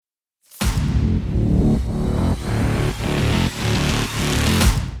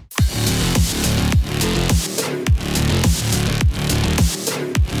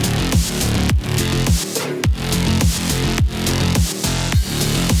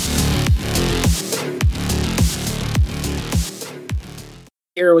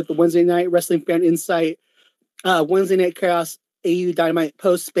here with the Wednesday Night Wrestling Fan Insight, Wednesday Night Chaos AEW Dynamite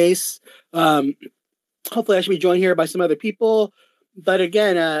post space. Hopefully I should be joined here by some other people. But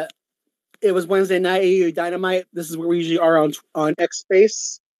again, it was Wednesday night AEW Dynamite. This is where we usually are on X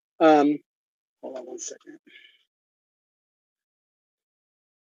Space. Hold on one second.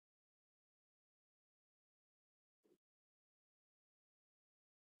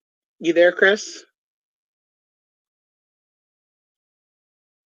 You there, Chris?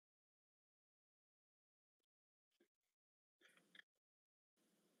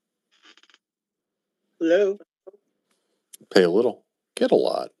 Hello? Pay a little, get a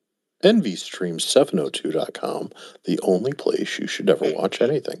lot. EnvyStream702.com, the only place you should ever watch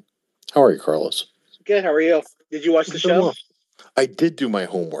anything. How are you, Carlos? Good, how are you? Did you watch the show? Well. I did do my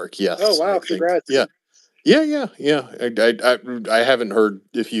homework, yes. Oh, wow, congrats. Yeah. I haven't heard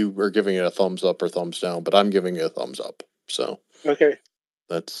if you are giving it a thumbs up or thumbs down, but I'm giving it a thumbs up. So okay,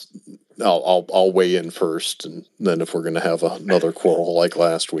 I'll weigh in first, and then if we're going to have another quarrel like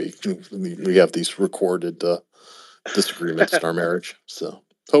last week, we have these recorded disagreements in our marriage. So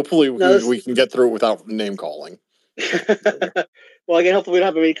hopefully we can get through it without name calling. Well, again, hopefully we don't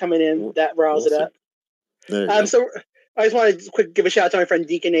have anybody coming in that rouse it up. So I just wanted to give a shout out to my friend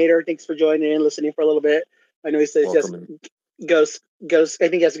Deaconator. Thanks for joining in and listening for a little bit. I know he says just goes. I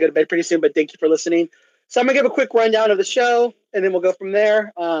think he has to go to bed pretty soon, but thank you for listening. So I'm gonna give a quick rundown of the show, and then we'll go from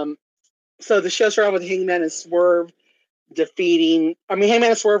there. So the show started with Hangman and Swerve defeating. Hangman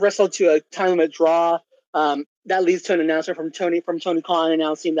and Swerve wrestled to a time limit draw. That leads to an announcement from Tony Khan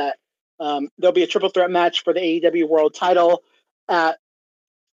announcing that there'll be a triple threat match for the AEW World Title at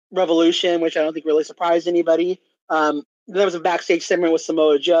Revolution, which I don't think really surprised anybody. There was a backstage segment with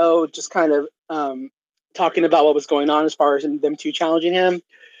Samoa Joe, just kind of talking about what was going on as far as them two challenging him.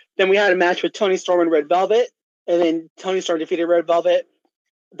 Then we had a match with Tony Storm and Red Velvet, and then Tony Storm defeated Red Velvet.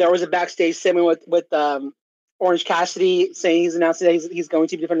 There was a backstage segment with Orange Cassidy saying he's announcing that he's going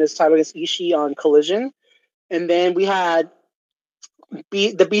to be defending his title against Ishii on Collision. And then we had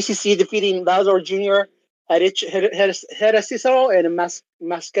the BCC defeating Lazar Jr., Heresiso, and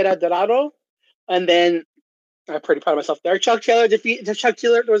Mascara Dorado. And then I'm pretty proud of myself there. Chuck Taylor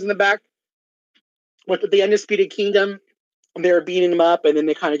was in the back with the Undisputed Kingdom. They were beating him up, and then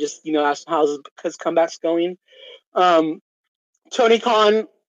they kind of just, asked him how's his comeback's going. Tony Khan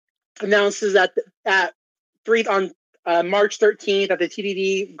announces that on March 13th at the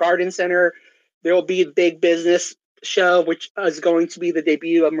TDD Garden Center, there will be a big business show, which is going to be the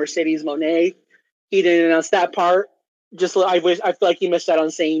debut of Mercedes Moné. He didn't announce that part. I feel like he missed out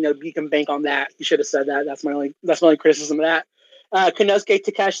on saying, you can bank on that. He should have said that. That's my only criticism of that. Konosuke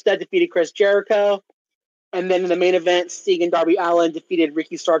Takeshita defeated Chris Jericho. And then in the main event, Sting and Darby Allin defeated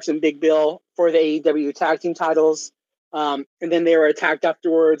Ricky Starks and Big Bill for the AEW tag team titles. And then they were attacked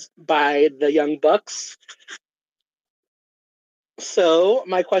afterwards by the Young Bucks. So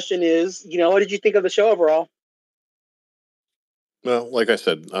my question is, what did you think of the show overall? Well, like I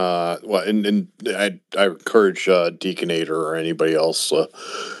said, and I encourage Deaconator or anybody else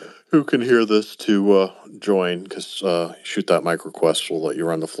who can hear this to join, because Shoot That Mic request will let you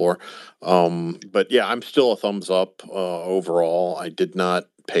run the floor. But yeah, I'm still a thumbs up overall. I did not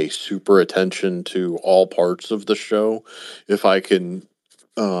pay super attention to all parts of the show. If I can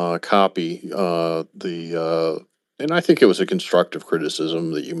copy and I think it was a constructive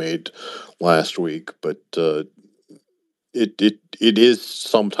criticism that you made last week, but it is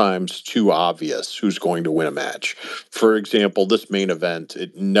sometimes too obvious who's going to win a match. For example, this main event,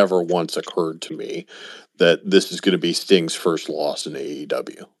 it never once occurred to me that this is going to be Sting's first loss in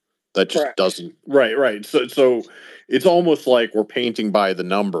AEW. That just doesn't. Right. So it's almost like we're painting by the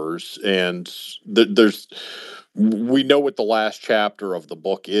numbers, and we know what the last chapter of the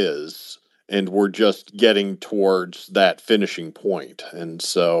book is, and we're just getting towards that finishing point. And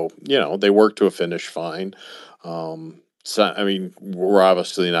so, they work to a finish fine. So, we're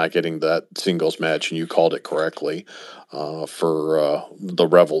obviously not getting that singles match, and you called it correctly, for the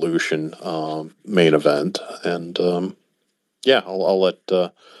Revolution main event. And I'll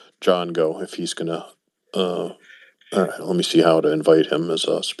let John go if he's going to. All right, let me see how to invite him as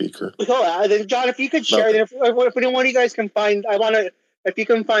a speaker. Cool. John, if you could share if anyone of you guys can find, if you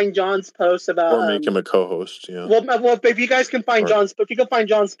can find John's post about, or make him a co-host. Yeah. Well, if you guys can find John's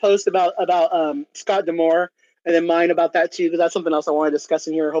post about Scott D'Amore, and then mine about that too, because that's something else I want to discuss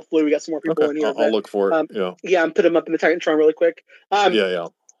in here. Hopefully, we got some more people in here. I'll look for it. I'm put them up in the Titantron really quick.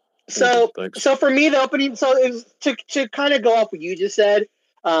 So for me, the opening. So it was to kind of go off what you just said.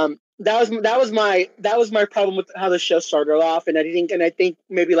 That was my problem with how the show started off, and I think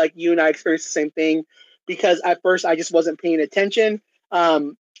maybe like you and I experienced the same thing, because at first I just wasn't paying attention.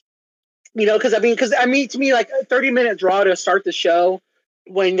 Because to me, like a 30-minute draw to start the show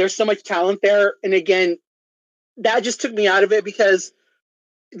when there's so much talent there, and again, that just took me out of it because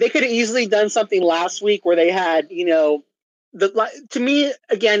they could have easily done something last week where they had, to me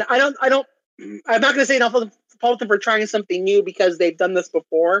again, I'm not going to say enough of fault them for trying something new because they've done this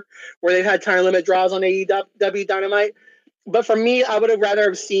before where they've had time limit draws on AEW Dynamite. But for me, I would have rather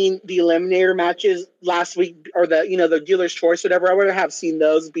have seen the eliminator matches last week or the dealer's choice, whatever. I would have seen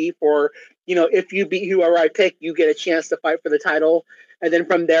those be for, if you beat whoever I pick, you get a chance to fight for the title. And then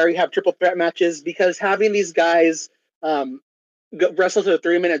from there, you have triple threat matches because having these guys wrestle to a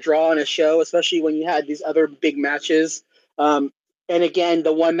 3-minute draw in a show, especially when you had these other big matches. And again,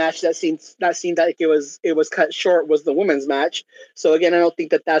 the one match that seemed like it was cut short was the women's match. So again, I don't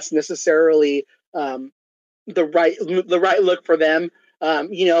think that that's necessarily the right look for them.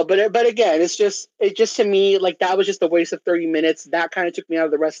 But again, it just to me, like that was just a waste of 30 minutes. That kind of took me out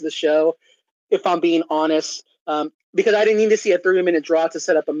of the rest of the show, if I'm being honest. Because I didn't need to see a 30-minute draw to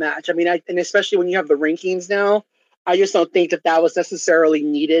set up a match. I mean, and especially when you have the rankings now, I just don't think that was necessarily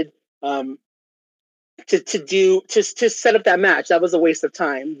needed to set up that match. That was a waste of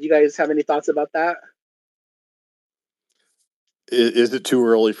time. Do you guys have any thoughts about that? Is it too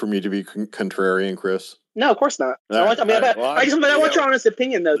early for me to be contrarian, Chris? No, of course not. I want your honest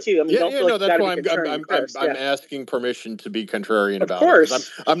opinion, though, too. I mean, that's why I'm asking permission to be contrarian about it. Of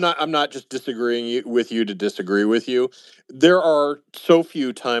course, I'm not just disagreeing with you to disagree with you. There are so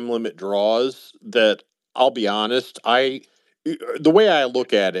few time limit draws that I'll be honest. The way I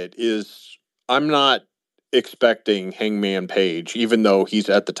look at it is I'm not expecting Hangman Page, even though he's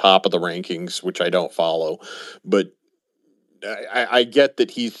at the top of the rankings, which I don't follow, but I get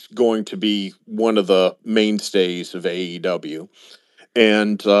that he's going to be one of the mainstays of AEW.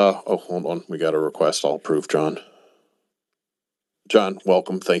 And, hold on. We got a request. I'll approve, John. John,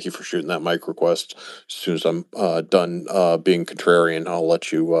 welcome. Thank you for shooting that mic request. As soon as I'm done being contrarian, I'll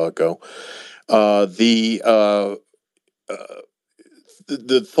let you go.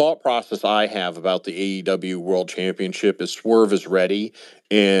 The thought process I have about the AEW World Championship is Swerve is ready,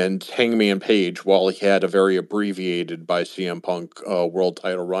 and Hangman Page, while he had a very abbreviated by CM Punk world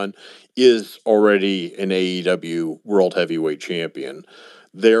title run, is already an AEW World Heavyweight Champion.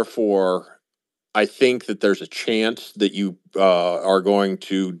 Therefore, I think that there's a chance that you are going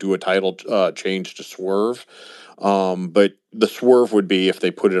to do a title change to Swerve, but the Swerve would be if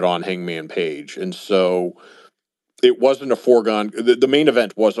they put it on Hangman Page, and so it wasn't a foregone. The main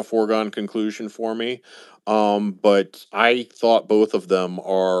event was a foregone conclusion for me, but I thought both of them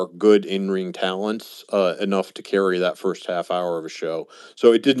are good in-ring talents enough to carry that first half hour of a show.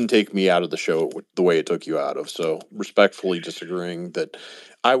 So it didn't take me out of the show the way it took you out of. So respectfully disagreeing that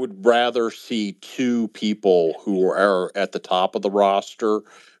I would rather see two people who are at the top of the roster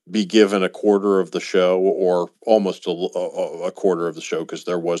be given a quarter of the show or almost a quarter of the show because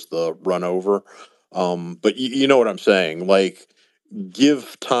there was the run over. But you know what I'm saying? Like,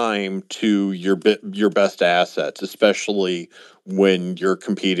 give time to your best assets, especially when you're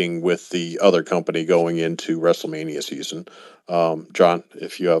competing with the other company going into WrestleMania season. John,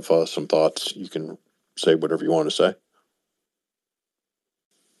 if you have some thoughts, you can say whatever you want to say.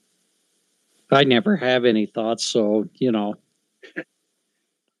 I never have any thoughts, so,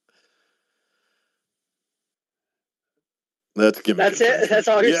 That's it. That's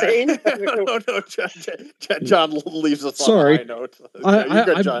all you're saying. No. John leaves us on a high note. You're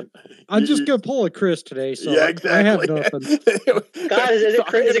good, John. I'm just gonna pull a Chris today, so yeah, exactly. I have nothing. God, is it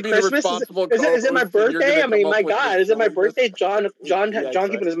Christmas? Is it my birthday? I mean, my God, is it my birthday? John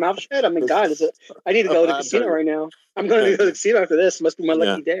keeping his mouth shut. I mean, God, is it? I need to go to the casino right now. I'm going to go to the casino after this. Must be my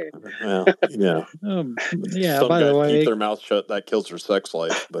lucky day. Well, yeah. Some by the way, keep their mouth shut. That kills their sex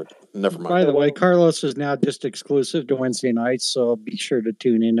life. But never mind. By the way, Carlos is now just exclusive to Wednesday nights, so be sure to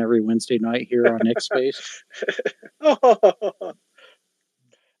tune in every Wednesday night here on X Space.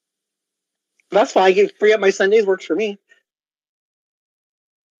 That's fine. I can free up my Sundays. Works for me.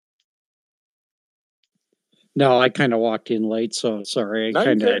 No, I kind of walked in late, so sorry.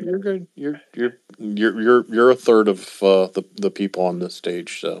 You're good. You're a third of the people on this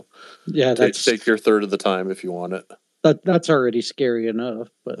stage, so yeah, take your third of the time if you want it. That's already scary enough,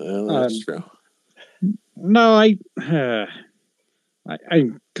 but that's true. No, I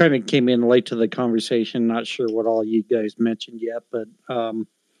kind of came in late to the conversation. Not sure what all you guys mentioned yet, but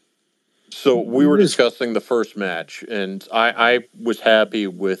so we were discussing the first match, and I was happy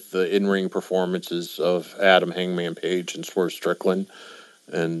with the in-ring performances of Adam Hangman Page and Swerve Strickland,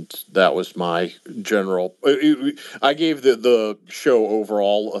 and that was my general. I gave the show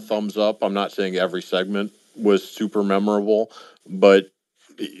overall a thumbs up. I'm not saying every segment was super memorable, but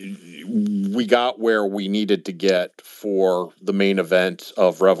we got where we needed to get for the main event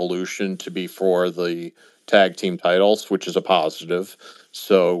of Revolution to be for the tag team titles, which is a positive.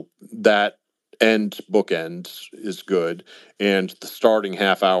 So that bookend is good. And the starting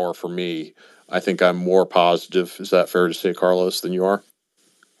half hour for me, I think I'm more positive. Is that fair to say, Carlos, than you are?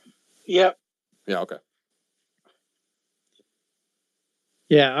 Yep. Yeah, okay.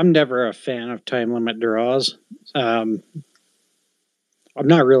 Yeah, I'm never a fan of time limit draws. I'm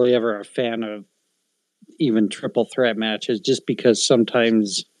not really ever a fan of even triple threat matches, just because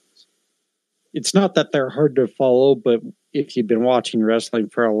sometimes it's not that they're hard to follow, but if you've been watching wrestling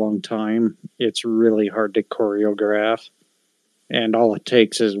for a long time, it's really hard to choreograph. And all it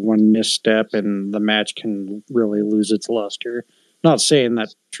takes is one misstep and the match can really lose its luster. Not saying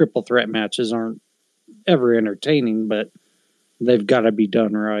that triple threat matches aren't ever entertaining, but they've got to be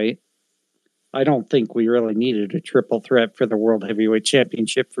done right. I don't think we really needed a triple threat for the World Heavyweight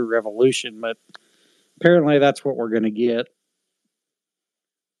Championship for Revolution, but apparently that's what we're going to get.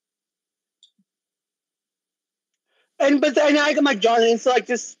 And I'm like John, and so like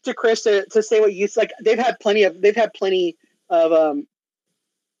just to Chris to say what you like, they've had plenty of time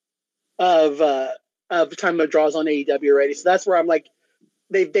of draws on AEW already. So that's where I'm like,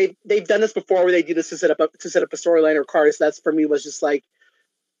 they've done this before where they do this to set up a storyline or card. So that's for me was just like,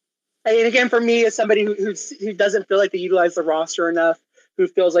 and again for me as somebody who doesn't feel like they utilize the roster enough, who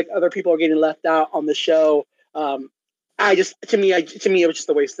feels like other people are getting left out on the show. To me it was just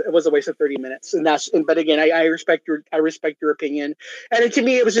a waste. It was a waste of 30 minutes, but again, I respect your opinion. And to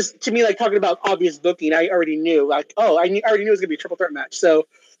me, it was just like talking about obvious booking. I already knew, like, I already knew it was gonna be a triple threat match. So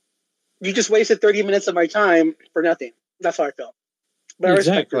you just wasted 30 minutes of my time for nothing. That's how I felt. But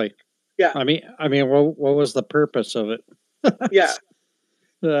exactly. Yeah. I mean, what was the purpose of it? Yeah.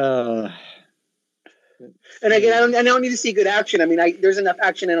 And again, I don't need to see good action. I mean, there's enough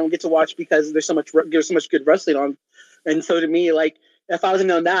action I don't get to watch because there's so much good wrestling on. And so to me, like, if I wasn't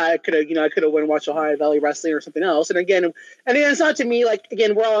known that, I could have went and watched Ohio Valley Wrestling or something else. And again, it's not to me, like,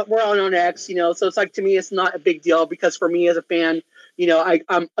 again, we're all on X, so it's like, to me, it's not a big deal because for me as a fan,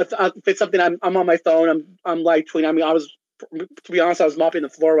 if it's something I'm on my phone, I'm live tweeting. I mean, to be honest, I was mopping the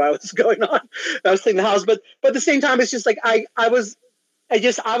floor while it was going on. I was cleaning the house, but at the same time, it's just like I was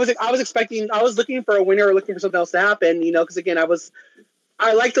looking for a winner or looking for something else to happen, because again,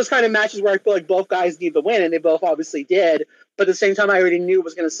 I like those kind of matches where I feel like both guys need the win, and they both obviously did. But at the same time, I already knew it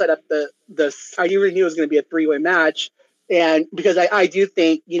was going to set up I already knew it was going to be a 3-way match, and because I do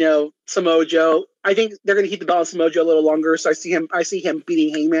think Samoa Joe, I think they're going to keep the belt on Samoa Joe a little longer. So I see him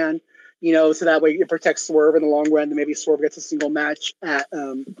beating Hangman, so that way it protects Swerve in the long run, and maybe Swerve gets a single match at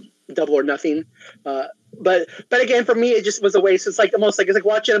Double or Nothing. But again, for me, it just was a waste. It's like almost like it's like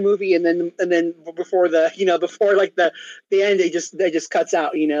watching a movie and then before like the end, they just cuts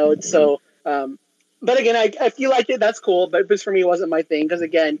out, So, but again, I feel like that's cool, but this for me wasn't my thing because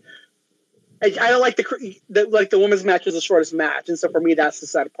again, I don't like the women's match was the shortest match, and so for me, that's the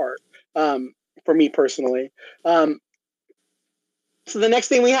sad part. For me personally. So the next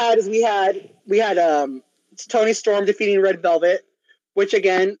thing we had Toni Storm defeating Red Velvet. Which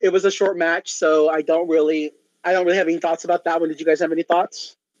again, it was a short match, so I don't really have any thoughts about that one. Did you guys have any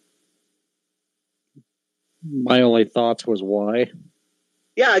thoughts? My only thoughts was why.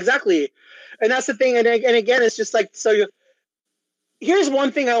 Yeah, exactly, and that's the thing. And again, it's just like here's one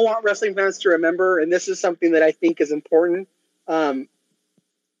thing I want wrestling fans to remember, and this is something that I think is important.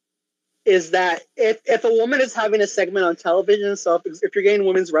 Is that if a woman is having a segment on television, so if you're getting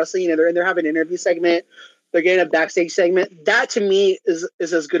women's wrestling and they're having an interview segment. They're getting a backstage segment. That to me is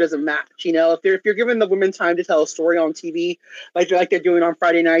as good as a match. If you're giving the women time to tell a story on TV, like they're doing on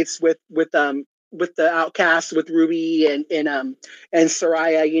Friday nights with the Outcasts, with Ruby and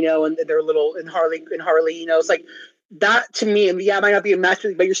Saraya, and their little and Harley, it's like that to me. And yeah, it might not be a match,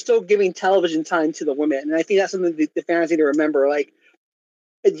 but you're still giving television time to the women, and I think that's something the fans need to remember. Like,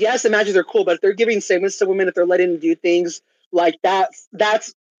 yes, the matches are cool, but if they're giving segments to women, if they're letting them do things like that,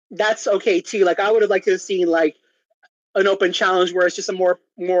 that's okay too. Like I would have liked to have seen like an open challenge where it's just a more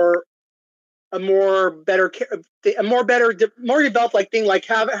developed like thing, like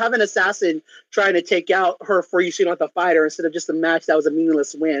have an assassin trying to take out her for you so you don't have to fight her instead of just a match that was a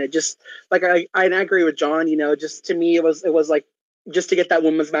meaningless win. It just like I agree with John. Just to me it was like just to get that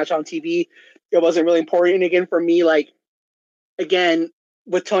women's match on TV. It wasn't really important. And again, for me, like again.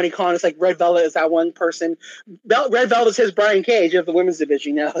 With Tony Khan, it's like Red Velvet is that one person. Red Velvet is his Brian Cage of the women's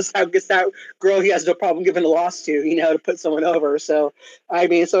division. It's that girl he has no problem giving a loss to, to put someone over. So, I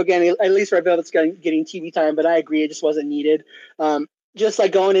mean, so again, at least Red Velvet's getting TV time, but I agree, it just wasn't needed. just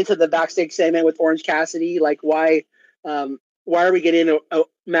like going into the backstage segment with Orange Cassidy, like why are we getting a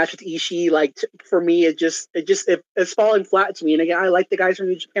match with Ishii? Like for me, it's falling flat to me. And again, I like the guys from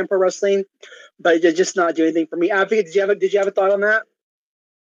New Japan Pro Wrestling, but they're just not doing anything for me. Advocate, did you have a thought on that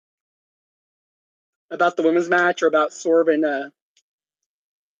about the women's match or about Sorb and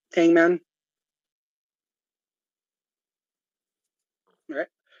Hangman? All right.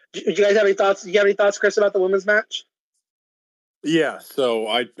 Do you guys have any thoughts? Do you have any thoughts, Chris, about the women's match? Yeah, so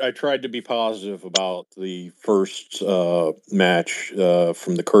I tried to be positive about the first match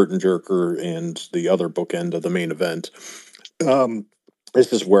from the curtain jerker and the other bookend of the main event.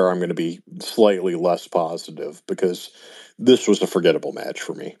 This is where I'm going to be slightly less positive because this was a forgettable match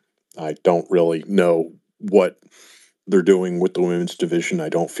for me. I don't really know what they're doing with the women's division. I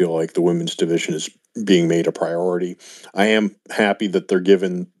don't feel like the women's division is being made a priority. I am happy that they're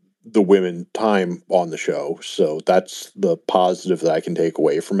given the women time on the show, so that's the positive that I can take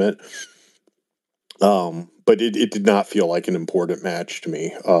away from it. But it did not feel like an important match to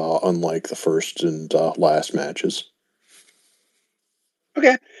me, unlike the first and last matches.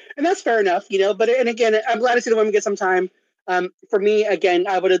 Okay, and that's fair enough, But and again, I'm glad to see the women get some time. For me, again,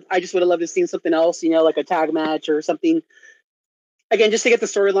 I just would have loved to see something else, like a tag match or something. Again, just to get the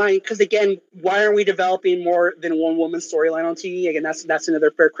storyline, because again, why aren't we developing more than one woman's storyline on TV? Again, that's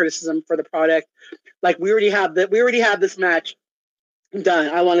another fair criticism for the product. Like we already have this match done.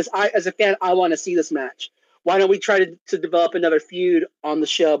 As a fan, I want to see this match. Why don't we try to develop another feud on the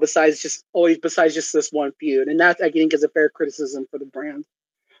show besides just this one feud? And that I think is a fair criticism for the brand.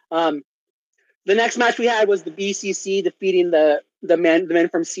 The next match we had was the BCC defeating the men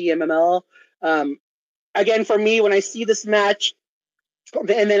from CMML. Again, for me, when I see this match, and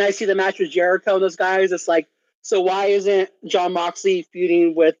then I see the match with Jericho and those guys, it's like, so why isn't Jon Moxley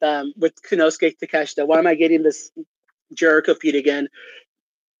feuding with Konosuke Takeshita? Why am I getting this Jericho feud again?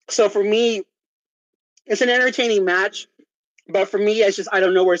 So for me, it's an entertaining match, but for me, it's just I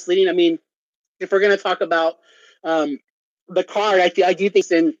don't know where it's leading. I mean, if we're going to talk about the card, I do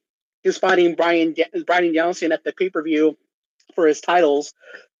think he's fighting Brian Danielson at the pay-per-view for his titles.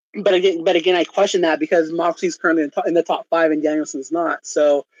 But again, I question that because Moxley's currently in the top 5 and Danielson's not.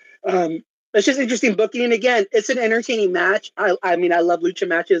 So it's just interesting booking. And again, it's an entertaining match. I mean, I love lucha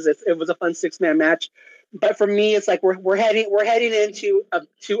matches. It was a fun 6-man match. But for me, it's like we're heading into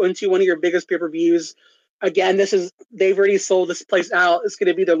one of your biggest pay-per-views. Again, they've already sold this place out. It's going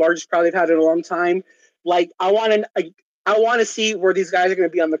to be the largest crowd they've had in a long time. Like I want to see where these guys are going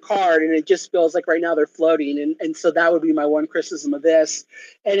to be on the card, and it just feels like right now they're floating, and so that would be my one criticism of this.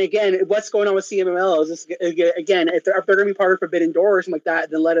 And again, what's going on with CMML is this, again, if they're going to be part of Forbidden Door or something like that,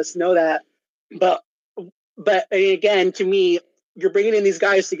 then let us know that. But again, to me, you're bringing in these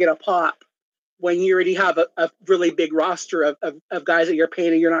guys to get a pop when you already have a really big roster of guys that you're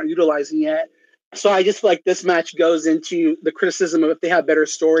paying and you're not utilizing yet. So I just feel like this match goes into the criticism of if they have better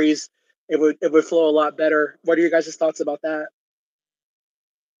stories, it would flow a lot better. What are your guys' thoughts about that?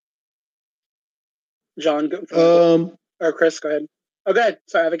 John, or Chris, go ahead. Oh, go ahead.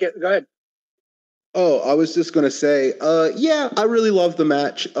 Sorry, go ahead. Oh, I was just going to say, yeah, I really love the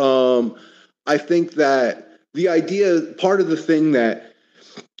match. I think that the idea, part of the thing that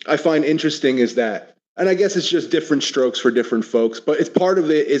I find interesting is that, and I guess it's just different strokes for different folks, but it's part of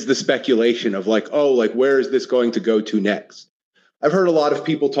it is the speculation of like, oh, like, where is this going to go to next? I've heard a lot of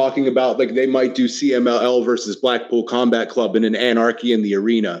people talking about like they might do CMLL versus Blackpool Combat Club in an Anarchy in the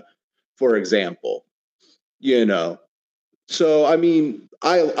Arena, for example. So I mean,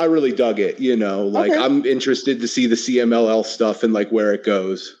 I really dug it. Like okay. I'm interested to see the CMLL stuff and like where it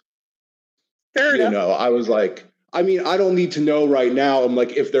goes. Fair enough. I was like, I mean, I don't need to know right now. I'm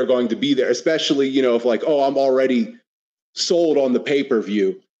like, if they're going to be there, especially if like, oh, I'm already sold on the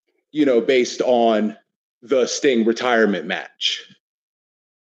pay-per-view, based on the Sting retirement match.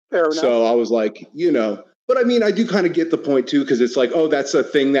 Fair enough. So I was like, but I mean, I do kind of get the point too, because it's like, oh, that's a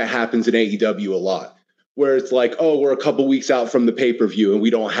thing that happens in AEW a lot, where it's like, oh, we're a couple weeks out from the pay-per-view and we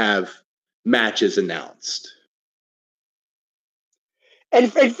don't have matches announced. And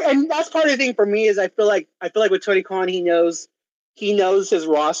that's part of the thing for me is I feel like with Tony Khan, he knows his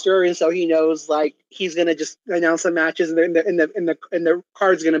roster, and so he knows like he's gonna just announce the matches and the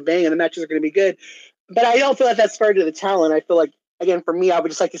card's gonna bang and the matches are gonna be good. But I don't feel like that's fair to the talent. I feel like, again, for me, I would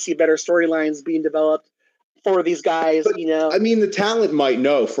just like to see better storylines being developed for these guys. But, I mean, the talent might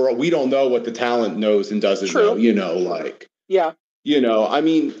know. We don't know what the talent knows and doesn't know. Yeah. I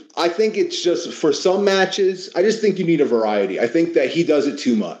mean, I think it's just for some matches, I just think you need a variety. I think that he does it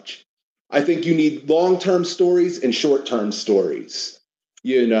too much. I think you need long-term stories and short-term stories,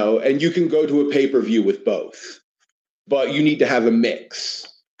 and you can go to a pay-per-view with both. but you need to have a mix.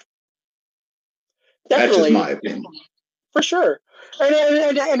 Definitely. That's just my opinion. For sure.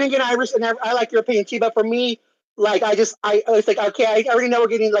 And again, I like your opinion too, but for me, like, I was like, okay, I already know we're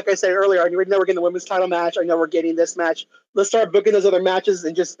getting, like I said earlier, I already know we're getting the women's title match. I know we're getting this match. Let's start booking those other matches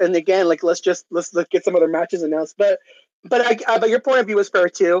and again, like, let's get some other matches announced. But your point of view was fair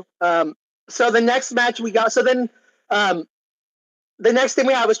too. So the next match we got, the next thing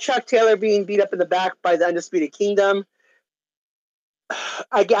we had was Chuck Taylor being beat up in the back by the Undisputed Kingdom.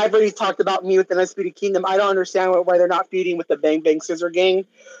 I've already talked about me with the Undisputed Kingdom. I don't understand why they're not feuding with the Bang Bang Scissor Gang.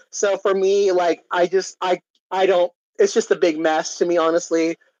 So for me, like, I don't. It's just a big mess to me,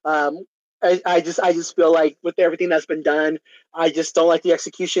 honestly. I just feel like with everything that's been done, I just don't like the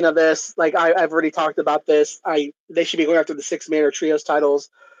execution of this. Like, I've already talked about this. They should be going after the 6-man or trios titles.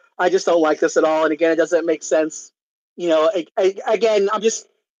 I just don't like this at all. And again, it doesn't make sense. You know, again,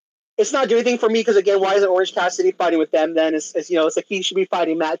 it's not doing anything for me because, again, why isn't Orange Cassidy fighting with them then? It's it's like he should be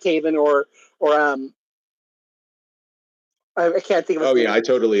fighting Matt Taven or I can't think of. Oh yeah, I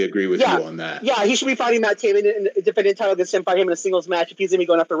totally agree with you on that. Yeah, he should be fighting Matt Taven in a defending title against him, fight him in a singles match if he's gonna be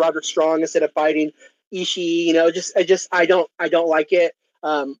going after Roderick Strong instead of fighting Ishii. You know, I don't like it.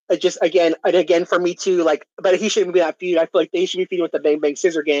 Again for me too. Like, but he shouldn't be that feud. I feel like they should be feuding with the Bang Bang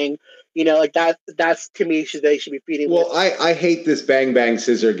Scissor Gang. You know, like that's to me they should be feuding. Well, with. I hate this Bang Bang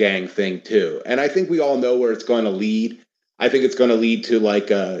Scissor Gang thing too, and I think we all know where it's going to lead. I think it's going to lead to like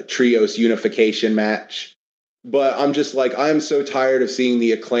a trios unification match. But I'm just like, I'm so tired of seeing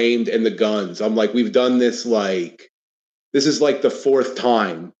the Acclaimed and the Guns. I'm like, we've done this, like, this is like the 4th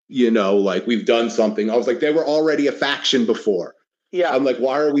time, you know, like we've done something. I was like, they were already a faction before. Yeah. I'm like,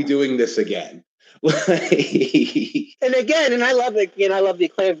 why are we doing this again? And I love the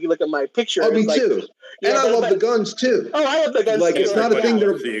Acclaimed. If you look at my picture. Oh, me too. And I love the Guns too. Oh, I love the Guns like, too. It's not a thing.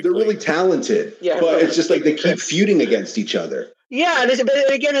 They're really talented. Yeah. But it's just like they keep feuding against each other. Yeah,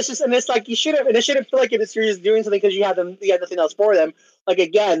 but again, it's like you shouldn't feel like if you're just doing something because you have nothing else for them. Like,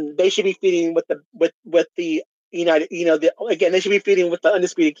 again, they should be feeding with the United. You know, again, they should be feeding with the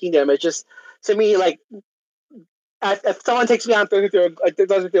Undisputed Kingdom. It's just, to me, like, if someone takes me on through a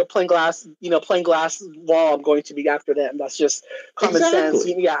plain glass wall, I'm going to be after them. That's just common sense.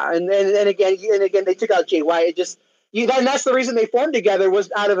 Yeah, and again, they took out Jay White. It just. And that's the reason they formed together was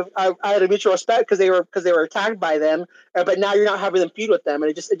out of mutual respect because they were attacked by them. But now you're not having them feud with them,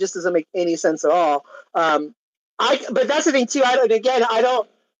 and it just doesn't make any sense at all. But that's the thing too. I they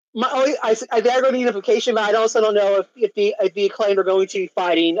are going to unification, but I also don't know if the Acclaimed are going to be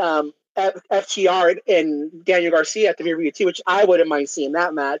fighting FTR and Daniel Garcia at the pay-per-view too, which I wouldn't mind seeing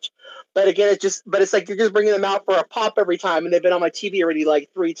that match. But again, it's like you're just bringing them out for a pop every time, and they've been on my TV already like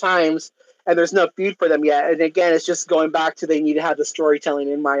 3 times. And there's no feud for them yet. And again, it's just going back to they need to have the storytelling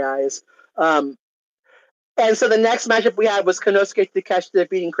in my eyes. And so the next matchup we had was Konosuke Takeshita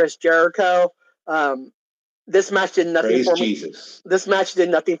beating Chris Jericho. This match did nothing for me. This match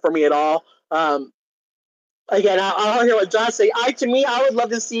did nothing for me at all. Again, I'll hear what John say. I would love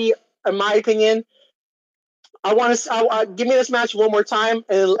to see, in my opinion, I want to give me this match one more time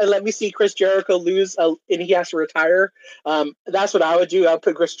and let me see Chris Jericho lose and he has to retire. That's what I would do. I'll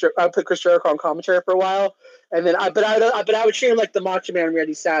put Chris Jericho on commentary for a while, and then I would treat him like the Macho Man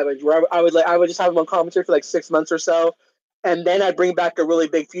Randy Savage, where I would just have him on commentary for like 6 months or so, and then I'd bring back a really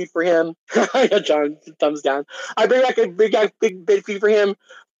big feud for him. John, thumbs down. I bring back a big feud for him.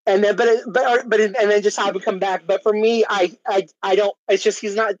 And then, and then just have him come back. But for me, I don't. It's just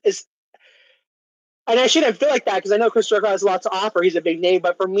he's not. And I shouldn't feel like that because I know Chris Jericho has a lot to offer. He's a big name,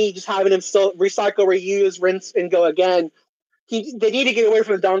 but for me, just having him still recycle, reuse, rinse, and go again, they need to get away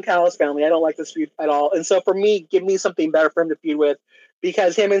from the Don Callis family. I don't like this feud at all. And so for me, give me something better for him to feud with,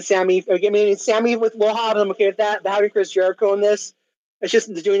 because him and Sammy, Sammy with Will Hobbs, I'm okay with that. But having Chris Jericho in this, it's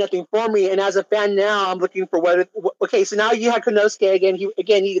just doing nothing for me. And as a fan now, I'm looking for okay, so now you have Konosuke again.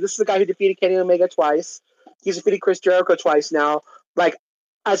 This is the guy who defeated Kenny Omega twice. He's defeated Chris Jericho twice now. Like,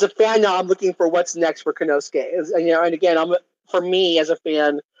 as a fan now, I'm looking for what's next for Konosuke. And again, for me as a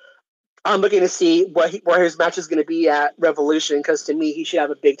fan, I'm looking to see where his match is going to be at Revolution, because to me, he should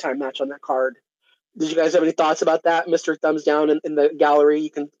have a big time match on that card. Did you guys have any thoughts about that, Mr. Thumbs Down in the gallery? You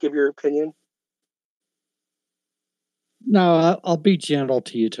can give your opinion. No, I'll be gentle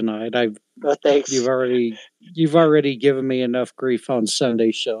to you tonight. Thanks. You've already given me enough grief on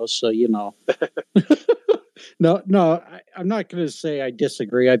Sunday shows, so you know. No, I'm not going to say I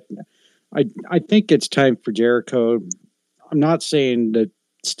disagree. I think it's time for Jericho. I'm not saying to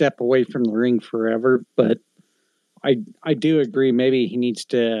step away from the ring forever, but I do agree. Maybe he needs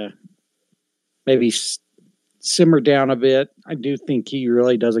to simmer down a bit. I do think he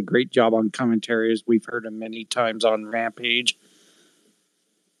really does a great job on commentary, as we've heard him many times on Rampage.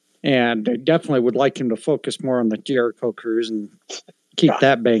 And I definitely would like him to focus more on the Jericho cruise and keep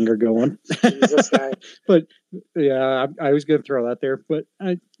that banger going. Jesus, guy. But yeah, I was going to throw that there. But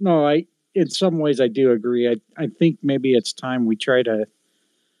in some ways I do agree. I think maybe it's time we try to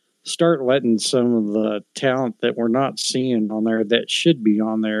start letting some of the talent that we're not seeing on there that should be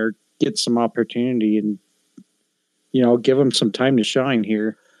on there get some opportunity and, give them some time to shine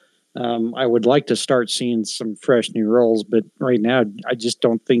here. I would like to start seeing some fresh new roles, but right now I just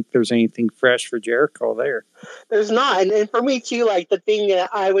don't think there's anything fresh for Jericho there. There's not. And for me too, like the thing that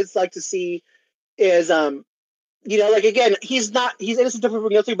I would like to see is, again, he's innocent until proven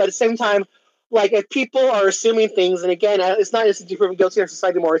guilty, but at the same time, like if people are assuming things, and again, it's not innocent to proven guilty in our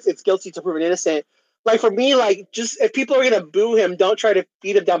society anymore, it's guilty to proven innocent. Like for me, like just if people are gonna boo him, don't try to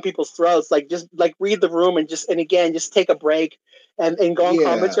beat him down people's throats. Like just like read the room and just take a break and go on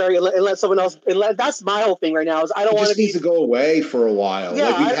commentary and let someone else. That's my whole thing right now. Is I don't want to needs to go away for a while. Yeah,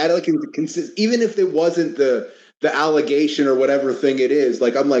 like we've had like even if it wasn't the allegation or whatever thing it is.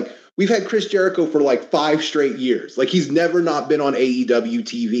 Like I'm like we've had Chris Jericho for like 5 straight years. Like he's never not been on AEW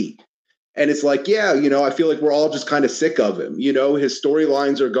TV. And it's like, I feel like we're all just kind of sick of him. His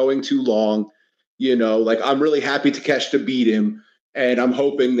storylines are going too long. Like I'm really happy Takeshita beat him. And I'm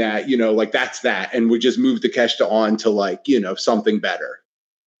hoping that, that's that. And we just move Takeshita on to like, something better.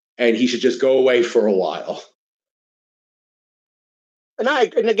 And he should just go away for a while.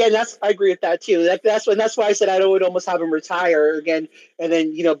 And again, I agree with that too. That's why I said I would almost have him retire again, and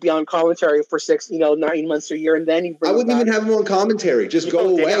then be on commentary for 9 months or a year, and then I wouldn't even have him on commentary. Just go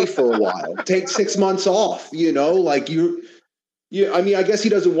away for a while. Take 6 months off. I mean, I guess he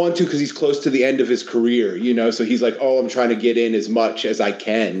doesn't want to because he's close to the end of his career. So he's like, oh, I'm trying to get in as much as I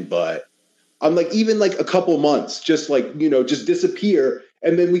can, but I'm like, even like a couple months, just like just disappear,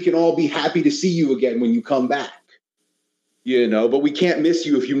 and then we can all be happy to see you again when you come back. But we can't miss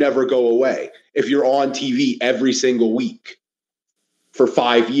you if you never go away. If you're on TV every single week for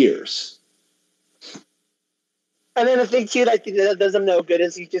 5 years. And then the thing too that does him no good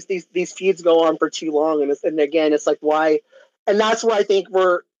is these feuds go on for too long, and again it's like why, and that's why I think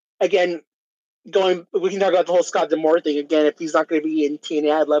we're again going. We can talk about the whole Scott D'Amore thing again. If he's not going to be in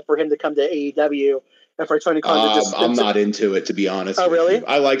TNA, I'd love for him to come to AEW and for Tony Khan to just. I'm not into it, to be honest. Oh really?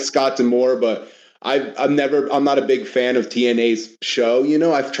 I like Scott D'Amore, but. I'm not a big fan of TNA's show.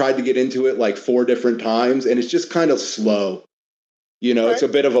 I've tried to get into it like 4 different times and it's just kind of slow. It's a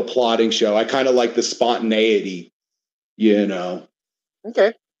bit of a plotting show. I kind of like the spontaneity,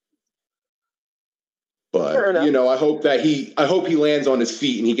 Okay. But, I hope he lands on his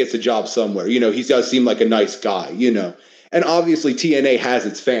feet and he gets a job somewhere. He does seem like a nice guy, and obviously TNA has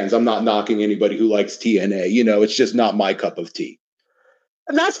its fans. I'm not knocking anybody who likes TNA, it's just not my cup of tea.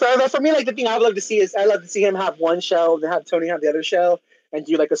 And that's fair. But for me, like the thing I would love to see is I love to see him have one show, then have Tony have the other show, and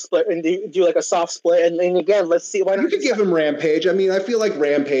do like a split and do like a soft split. And then again, let's see. Why not? You could give him Rampage. I mean, I feel like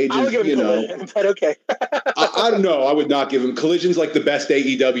Rampage is, Collision, but okay. I don't know. I would not give him. Collision's like the best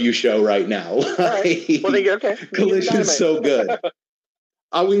AEW show right now. All right. Well, then okay. Collision's so good.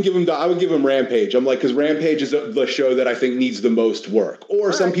 I would give him Rampage. I'm like, because Rampage is the show that I think needs the most work.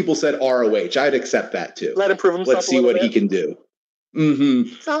 Or some people said ROH. I'd accept that too. Let him prove himself. Let's see what he can do.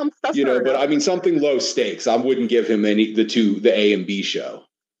 Mm-hmm. That's but I mean, something low stakes. I wouldn't give him the A and B show.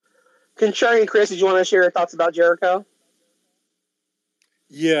 Contrary and Chris, did you want to share your thoughts about Jericho?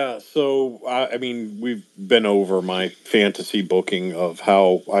 Yeah, so I mean, we've been over my fantasy booking of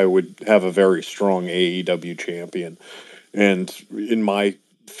how I would have a very strong AEW champion, and in my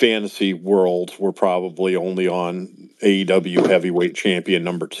fantasy world, we're probably only on AEW heavyweight champion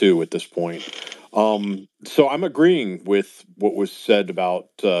number 2 at this point. So I'm agreeing with what was said about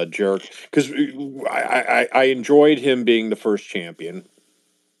Jericho, because I enjoyed him being the first champion.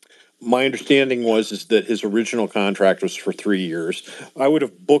 My understanding is that his original contract was for 3 years. I would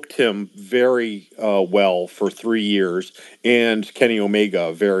have booked him very well for 3 years, and Kenny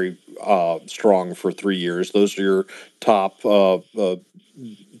Omega very strong for 3 years. Those are your top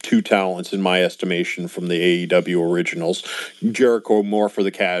 2 talents in my estimation from the AEW originals. Jericho more for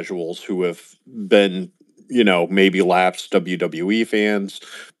the casuals who have been, maybe lapsed WWE fans,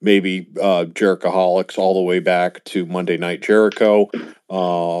 maybe Jerichoholics all the way back to Monday Night Jericho.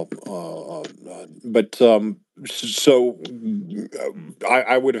 So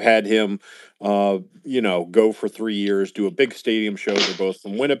I would have had him, go for 3 years, do a big stadium show. They're both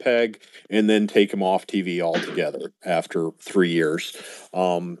from Winnipeg, and then take him off TV altogether after 3 years.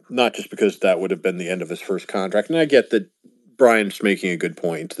 Not just because that would have been the end of his first contract. And I get that Brian's making a good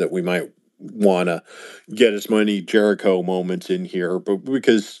point that we might want to get as many Jericho moments in here, but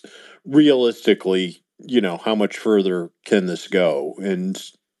because realistically, how much further can this go? And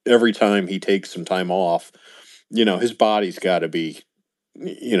every time he takes some time off, his body's got to be,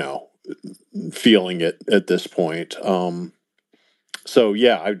 feeling it at this point. So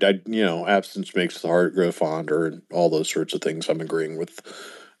yeah, I absence makes the heart grow fonder and all those sorts of things. I'm agreeing with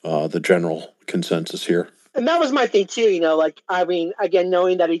the general consensus here. And that was my thing too, again,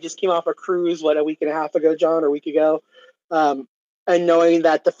 knowing that he just came off a cruise, a week and a half ago, John, or a week ago, and knowing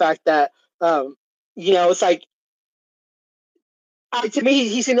that the fact that, it's like, to me,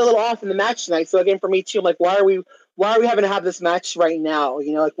 he seemed a little off in the match tonight. So again, for me too, I'm like, why are we having to have this match right now?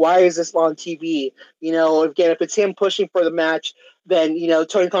 Why is this on TV? Again, if it's him pushing for the match, then,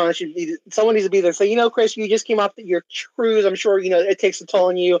 Tony Khan someone needs to be there. So, Chris, you just came off your cruise. I'm sure, it takes a toll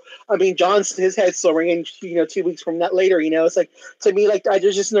on you. I mean, his head's still ringing, 2 weeks from that later, it's like, to me, like,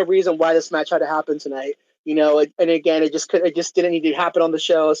 there's just no reason why this match had to happen tonight, and again, it just didn't need to happen on the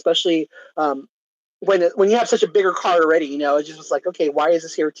show, especially, when you have such a bigger card already, it just was like, okay, why is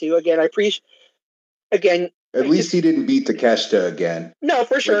this here too? Again, I appreciate. Again, at least he didn't beat Takeshita again. No,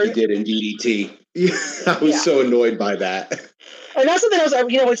 for sure. Like he did in DDT. I was so annoyed by that. And that's something else.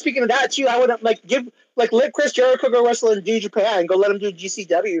 When speaking of that too, I would let Chris Jericho go wrestle in New Japan and go let him do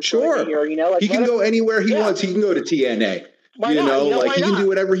GCW. Sure. He can go anywhere he wants. He can go to TNA. Why not? He can do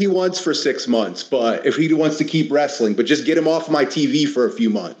whatever he wants for 6 months. But if he wants to keep wrestling, but just get him off my TV for a few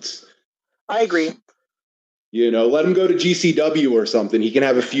months. I agree. Let him go to GCW or something. He can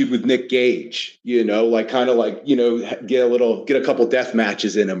have a feud with Nick Gage, get a couple death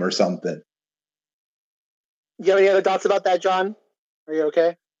matches in him or something. Do you have any other thoughts about that, John? Are you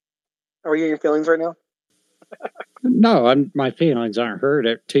okay? Are you in your feelings right now? No, my feelings aren't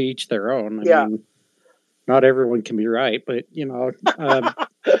hurt. To each their own. I mean, not everyone can be right, but,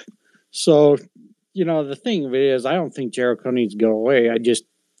 so, the thing of it is, I don't think Jericho needs to go away. I just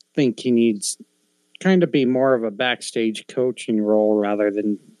think he needs kind of be more of a backstage coaching role rather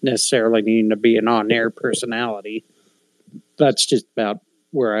than necessarily needing to be an on-air personality. That's just about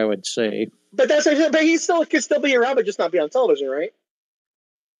where I would say. But he could still be around, but just not be on television, right?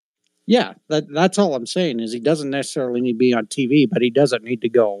 Yeah, that's all I'm saying is he doesn't necessarily need to be on TV, but he doesn't need to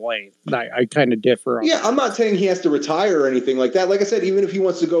go away. I kind of differ on that. I'm not saying he has to retire or anything like that. Like I said, even if he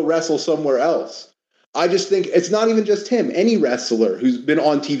wants to go wrestle somewhere else, I just think it's not even just him. Any wrestler who's been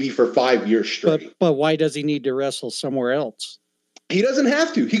on TV for 5 years straight. But why does he need to wrestle somewhere else? He doesn't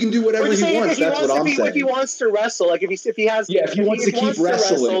have to. He can do whatever he wants. That's what I'm saying. If he wants to wrestle, like if he wants to keep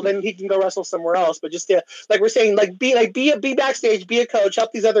wrestling, then he can go wrestle somewhere else. But just like we're saying, be backstage, be a coach,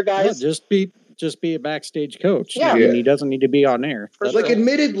 help these other guys. Yeah, just be a backstage coach. Yeah. I mean, he doesn't need to be on air.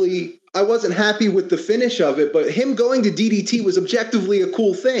 Admittedly, I wasn't happy with the finish of it, but him going to DDT was objectively a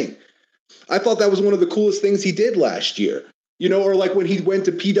cool thing. I thought that was one of the coolest things he did last year, or like when he went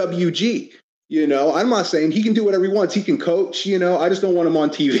to PWG, I'm not saying he can do whatever he wants. He can coach, I just don't want him on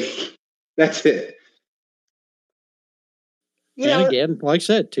TV. That's it. And again, like I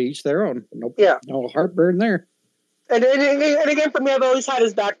said, to each their own. No heartburn there. And again, for me, I've always had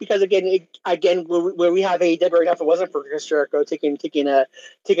his back because where we have AEW right now, if it wasn't for Chris Jericho taking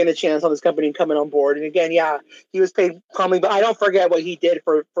a chance on this company and coming on board, and again, he was paid calmly, but I don't forget what he did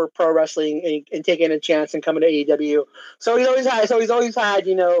for pro wrestling and taking a chance and coming to AEW. So he's always had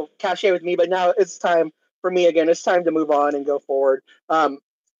cachet with me, but now it's time for me again. It's time to move on and go forward. So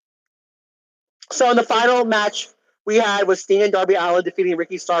in the final match we had was Sting and Darby Allin defeating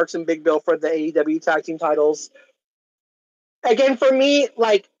Ricky Starks and Big Bill for the AEW tag team titles. Again, for me,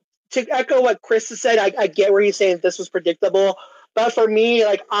 like, to echo what Chris has said, I get where he's saying this was predictable. But for me,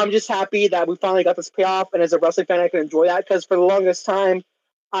 like, I'm just happy that we finally got this payoff. And as a wrestling fan, I can enjoy that. Because for the longest time,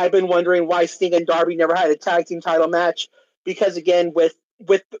 I've been wondering why Sting and Darby never had a tag team title match. Because, again, with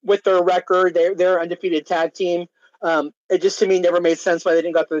their record, they're undefeated tag team. It just, to me, never made sense why they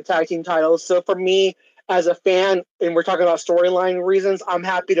didn't go to the tag team titles. So for me, as a fan, and we're talking about storyline reasons, I'm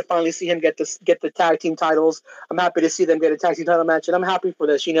happy to finally see him get the tag team titles. I'm happy to see them get a tag team title match, and I'm happy for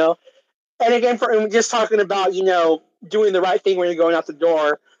this, And again, for just talking about, doing the right thing when you're going out the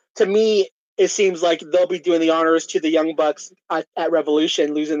door, to me, it seems like they'll be doing the honors to the Young Bucks at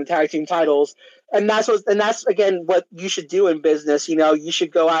Revolution, losing the tag team titles. And that's again what you should do in business. You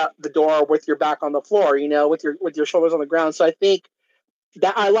should go out the door with your back on the floor, with your shoulders on the ground. So I think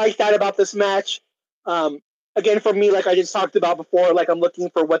that I like that about this match. Again, for me, like I just talked about before, like I'm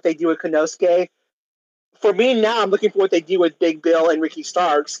looking for what they do with Konosuke. For me now, I'm looking for what they do with Big Bill and Ricky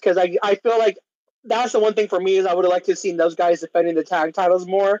Starks, because I feel like that's the one thing for me is I would have liked to have seen those guys defending the tag titles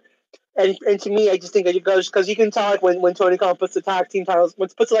more. And to me, I just think it goes because you can tell like when Tony Khan puts the tag team titles,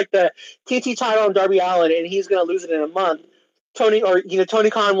 puts like the TT title on Darby Allin, and he's going to lose it in a month. Tony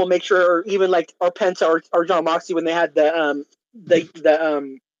Khan will make sure, or even like or Penta or John Moxley when they had the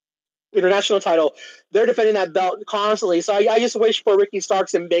international title, they're defending that belt constantly. So I just wish for Ricky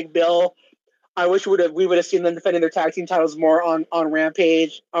Starks and Big Bill, I wish we would have seen them defending their tag team titles more on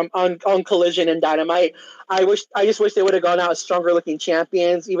Rampage, on Collision and Dynamite. I just wish they would have gone out as stronger looking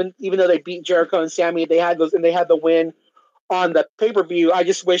champions, even though they beat Jericho and Sammy. They had the win on the pay-per-view. I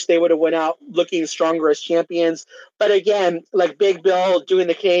just wish they would have went out looking stronger as champions. But again, like Big Bill doing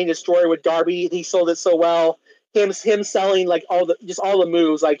the Canadian Destroyer with Darby, he sold it so well. Him selling like all the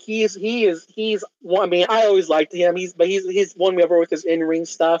moves. Like he's one. I mean, I always liked him. He's won me over with his in-ring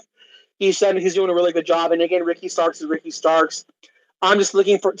stuff. He's doing a really good job. And again, Ricky Starks is Ricky Starks. I'm just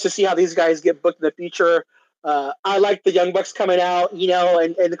looking to see how these guys get booked in the future. I like the Young Bucks coming out,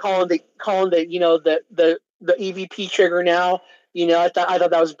 and calling the EVP trigger now. I thought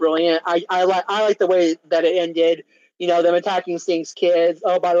that was brilliant. I like the way that it ended. Them attacking Sting's kids.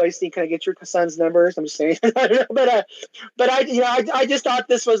 Oh, by the way, Sting, can I get your son's numbers? I'm just saying. but I just thought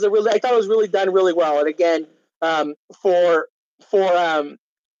this was it was really done really well. And again, for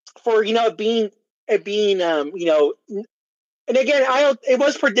being and again, it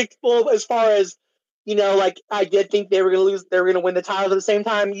was predictable as far as, like I did think they were going to lose. They were going to win the title. At the same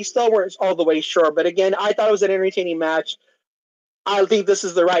time, you still weren't all the way sure. But again, I thought it was an entertaining match. I think this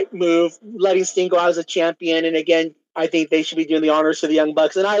is the right move, letting Sting go out as a champion. And again, I think they should be doing the honors to the Young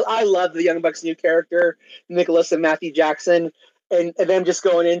Bucks. And I love the Young Bucks' new character, Nicholas and Matthew Jackson, and them just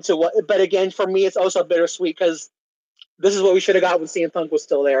going into what. But again, for me, it's also bittersweet because this is what we should have got when CM Punk was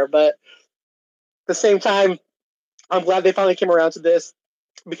still there. But at the same time, I'm glad they finally came around to this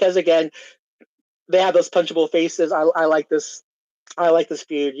because again, they have those punchable faces. I like this. I like this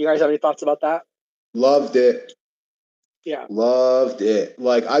feud. You guys have any thoughts about that? Loved it. Yeah. Loved it.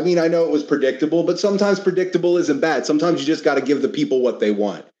 Like, I mean, I know it was predictable, but sometimes predictable isn't bad. Sometimes you just got to give the people what they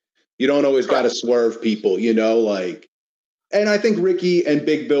want. You don't always got to swerve people, like, and I think Ricky and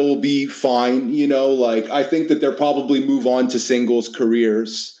Big Bill will be fine, like, I think that they'll probably move on to singles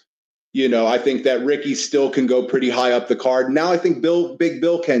careers. I think that Ricky still can go pretty high up the card. Now I think Big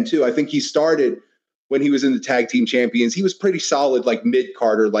Bill can too. I think he started when he was in the tag team champions. He was pretty solid, like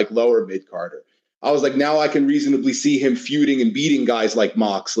mid-carder, like lower mid-carder. I was like, now I can reasonably see him feuding and beating guys like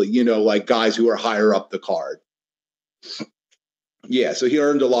Moxley, like guys who are higher up the card. Yeah, so he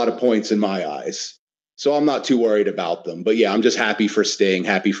earned a lot of points in my eyes. So I'm not too worried about them. But yeah, I'm just happy for Sting,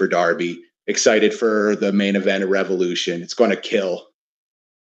 happy for Darby, excited for the main event of Revolution. It's going to kill.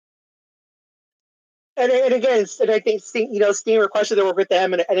 And again, I think Sting requested to work with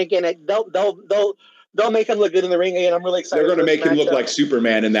them, and again, they'll make him look good in the ring. Again, I'm really excited. They're going to make him look like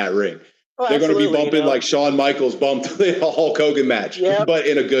Superman in that ring. Oh, they're going to be bumping like Shawn Michaels bumped in a Hulk Hogan match, but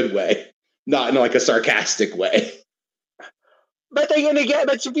in a good way, not in like a sarcastic way. But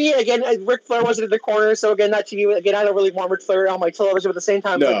to me, again, Ric Flair wasn't in the corner, so again, not to me. Again, I don't really want Ric Flair on my television. But at the same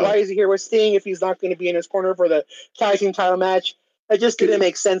time, like, why is he here with Sting if he's not going to be in his corner for the tag team title match? It just didn't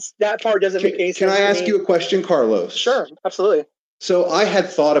make sense. That part doesn't make any sense. Can I ask you a question, Carlos? Sure, absolutely. So I had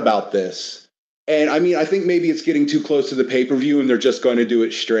thought about this, and I mean, I think maybe it's getting too close to the pay-per-view, and they're just going to do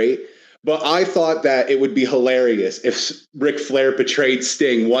it straight. But I thought that it would be hilarious if Ric Flair betrayed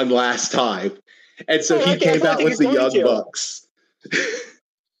Sting one last time. And so he came out with the Young Bucks.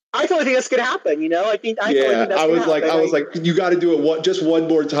 I totally think that's going to happen, I was like, you got to do it just one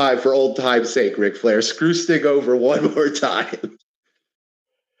more time for old time's sake, Ric Flair. Screw Sting over one more time.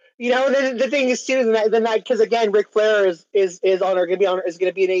 The thing is too, because again, Ric Flair is going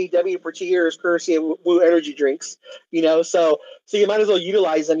to be in AEW for 2 years, courtesy of Woo Energy drinks. So you might as well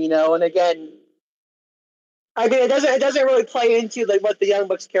utilize them. And again, I mean, it doesn't really play into like what the Young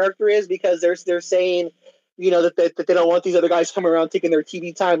Bucks character is because they're saying, that they don't want these other guys coming around taking their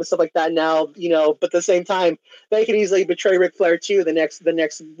TV time and stuff like that now. But at the same time, they could easily betray Ric Flair too the next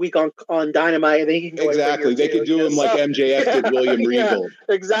week on Dynamite, and then he can go exactly. They could do him like MJF did William Regal.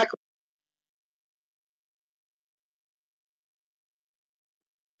 Yeah, exactly.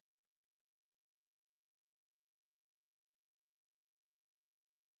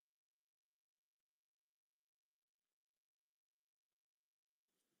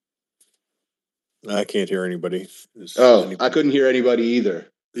 I can't hear anybody. I couldn't hear anybody either.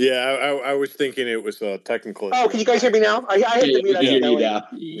 Yeah, I was thinking it was technical. Oh, can you guys hear me now? I hit the mute.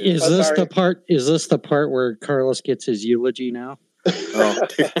 Is this the part where Carlos gets his eulogy now? Oh.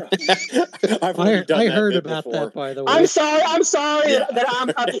 I heard about before. That, by the way. I'm sorry that I'm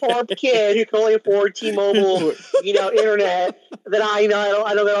a poor kid who can only afford T-Mobile, internet. That I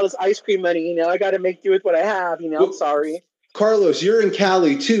don't get all this ice cream money. I got to make do with what I have. I'm sorry. Carlos, you're in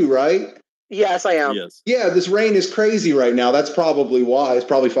Cali too, right? Yes, I am. Yes. Yeah, this rain is crazy right now. That's probably why. It's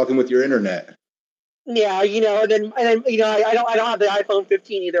probably fucking with your internet. Yeah, and then I don't have the iPhone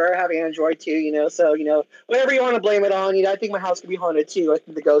 15 either. I have Android too, so whatever you want to blame it on. I think my house could be haunted too. I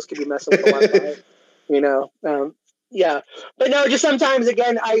think the ghost could be messing with the Wi-Fi. Yeah, but no, just sometimes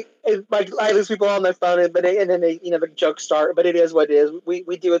again, I lose people on their phone, and then they the jokes start. But it is what it is.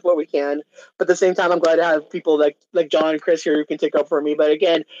 We do with what we can. But at the same time, I'm glad to have people like John and Chris here who can take up for me. But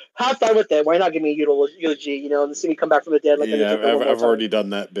again, have fun with it. Why not give me a eulogy? And see me come back from the dead. I've already done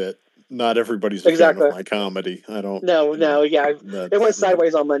that bit. Not everybody's a fan of my comedy. I don't. No, yeah. It went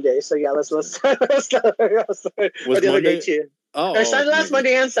sideways on Monday, so yeah. Let's was the other day too. Oh, last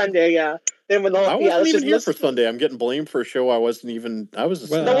Monday and Sunday, yeah. Then when I wasn't even here for Sunday. I'm getting blamed for a show I wasn't even. I was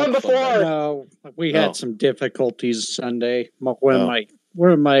the one before. No, we had some difficulties Sunday. One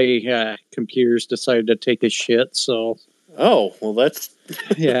of my computers decided to take a shit. So. Oh well, that's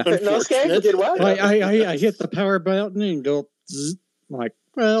no escape. Did what? I hit the power button and go. Zzz, like,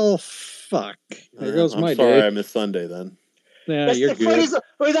 well, fuck. There goes my day. I'm sorry I missed Sunday then. Yeah, you're good. The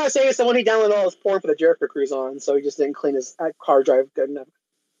reason I say is someone he downloaded all his porn for the Jericho Cruise on, so he just didn't clean his hard drive good enough.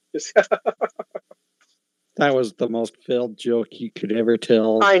 That was the most failed joke you could ever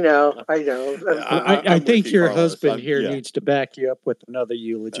tell. I know. I think your husband here needs to back you up with another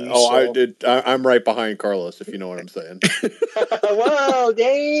eulogy. I did. I'm right behind Carlos, if you know what I'm saying. Whoa,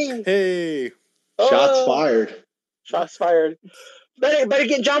 dang. Hey. Shots fired. Shots fired. But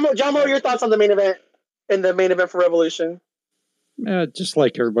again, John, what are your thoughts on the main event and the main event for Revolution? Just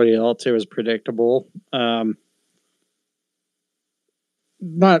like everybody else, it was predictable.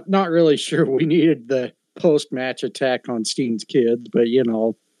 Not really sure we needed the post-match attack on Steen's kids, but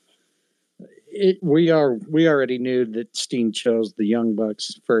we already knew that Steen chose the Young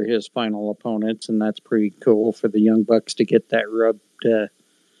Bucks for his final opponents, and that's pretty cool for the Young Bucks to get that rub to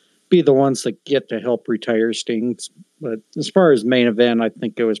be the ones that get to help retire Sting. But as far as main event, I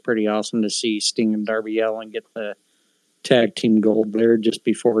think it was pretty awesome to see Sting and Darby Allin get the tag team gold there just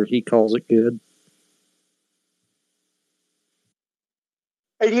before he calls it good.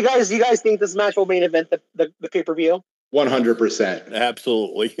 Hey, you guys think this match will main event the pay-per-view? 100%.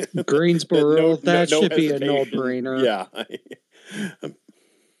 Absolutely. Greensboro, that should be a no-brainer. Yeah.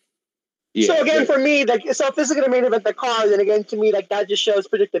 So again, for me, so if this is going to main event the card, then again, to me, that just shows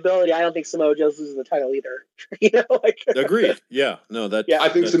predictability. I don't think Samoa Joe's losing the title either. Agreed. Yeah. No, that. Yeah, I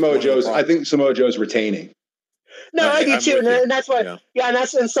think Samoa Joe's retaining. No, I do too, and that's why. Yeah,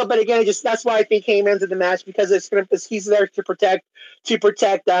 but again, that's why I think Heyman's in the match because he's there to protect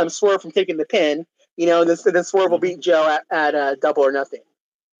Swerve from taking the pin. And then Swerve will beat Joe at Double or Nothing.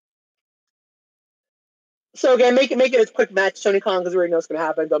 So again, make it a quick match, Tony Khan, because we already know what's going to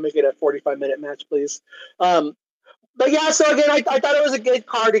happen. Don't make it a 45-minute match, please. But yeah, so again, I thought it was a good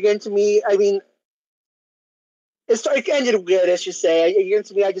card again to me. I mean, it ended good, as you say. Again,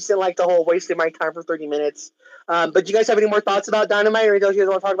 to me, I just didn't like the whole wasting my time for 30 minutes. But do you guys have any more thoughts about Dynamite, or do you guys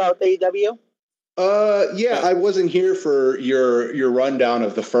want to talk about AEW? Yeah, I wasn't here for your rundown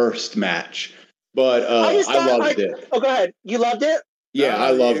of the first match, but I loved it. Oh, go ahead. You loved it? Yeah,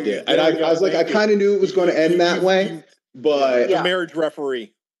 I loved it. And I was like, I kind of knew it was going to end that way, but... The marriage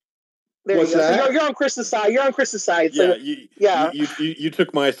referee. What's that? So you're on Chris's side. So you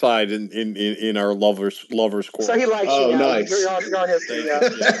took my side in our lovers court. So he likes you. Nice. You're on his team.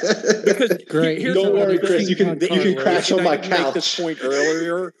 Because great. Don't worry, Chris. You can crash on my couch. Make this point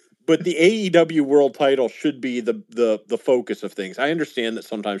earlier. But the AEW World Title should be the focus of things. I understand that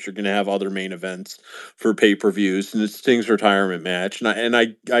sometimes you're going to have other main events for pay-per-views, and it's Sting's retirement match, and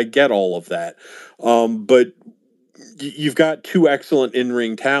I get all of that. But you've got two excellent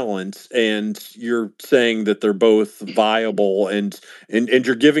in-ring talents, and you're saying that they're both viable, and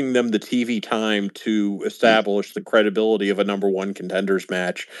you're giving them the TV time to establish the credibility of a number one contenders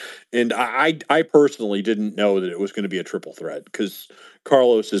match. And I personally didn't know that it was going to be a triple threat because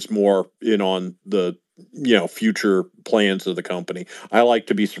Carlos is more in on the future plans of the company. I like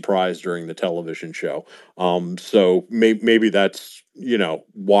to be surprised during the television show. So maybe that's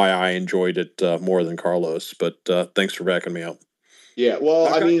why I enjoyed it more than Carlos. But thanks for backing me up. Yeah,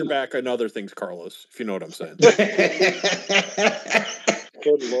 well, I mean, you're back on other things, Carlos. If you know what I'm saying.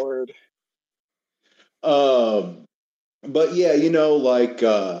 Good Lord. But yeah,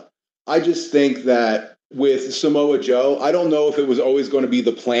 I just think that with Samoa Joe, I don't know if it was always going to be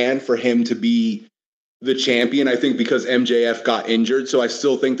the plan for him to be the champion, I think, because MJF got injured. So I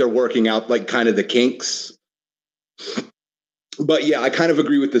still think they're working out like kind of the kinks. But yeah, I kind of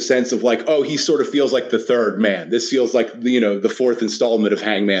agree with the sense of like, oh, he sort of feels like the third man. This feels like, the fourth installment of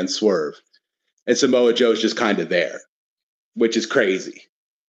Hangman Swerve. And Samoa Joe's just kind of there, which is crazy.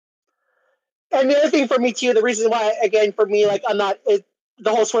 And the other thing for me too, the reason why, again, for me, like I'm not the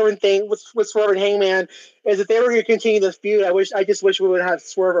whole Swerve thing with Swerve and Hangman is if they were going to continue this feud, I just wish we would have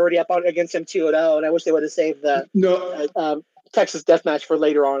Swerve already up against him 2-0, and I wish they would have saved the Texas Death Match for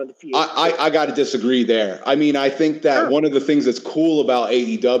later on in the feud. I got to disagree there. I mean, I think that one of the things that's cool about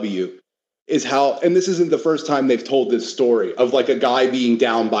AEW is how, and this isn't the first time they've told this story of like a guy being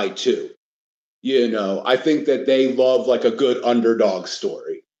down by 2. I think that they love like a good underdog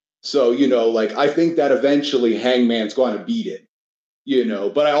story. So, like I think that eventually Hangman's going to beat it,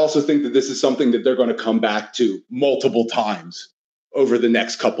 but I also think that this is something that they're going to come back to multiple times over the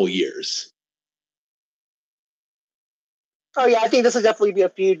next couple years. Oh yeah, I think this will definitely be a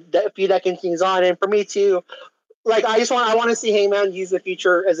feud that continues on. And for me too, like I want to see Hangman use the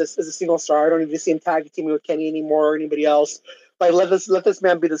future as a single star. I don't need to see him tag teaming with Kenny anymore or anybody else. Like let this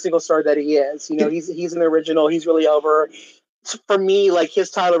man be the single star that he is. He's an original. He's really over. For me, like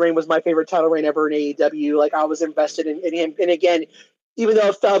his title reign was my favorite title reign ever in AEW. Like I was invested in him. And again, even though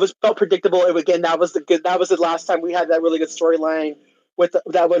it felt predictable, that was the last time we had that really good storyline with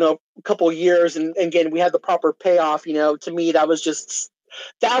that went a couple of years. And again, we had the proper payoff. To me, that was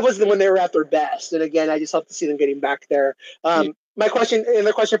when they were at their best. And again, I just hope to see them getting back there. My question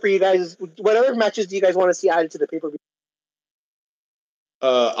for you guys is, what other matches do you guys want to see added to the pay-per-view?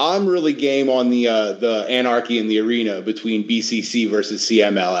 I'm really game on the Anarchy in the Arena between BCC versus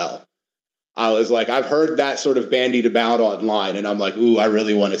CMLL. I was like, I've heard that sort of bandied about online, and I'm like, ooh, I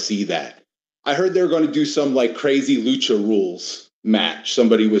really want to see that. I heard they're going to do some like crazy lucha rules match,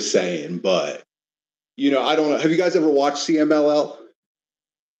 somebody was saying, but I don't know. Have you guys ever watched CMLL?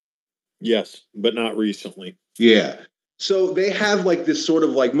 Yes, but not recently. Yeah. So they have like this sort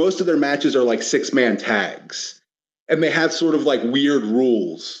of like, most of their matches are like 6-man tags. And they have sort of like weird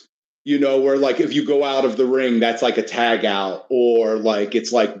rules, where like if you go out of the ring, that's like a tag out, or like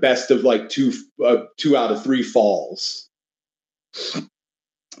it's like best of like 2 out of 3 falls.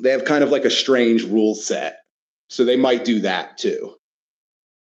 They have kind of like a strange rule set. So they might do that too.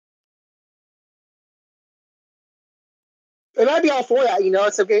 And I'd be all for that,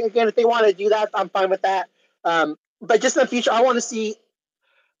 It's okay. Again, if they want to do that, I'm fine with that. But just in the future, I want to see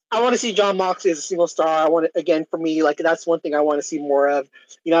Jon Moxley as a single star. For me, like that's one thing I want to see more of.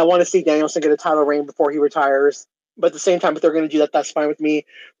 I want to see Danielson get a title reign before he retires. But at the same time, if they're going to do that, that's fine with me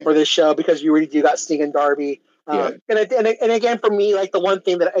for this show because you already do got Sting and Darby. And again, for me, like the one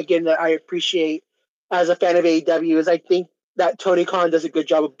thing that I appreciate as a fan of AEW is I think that Tony Khan does a good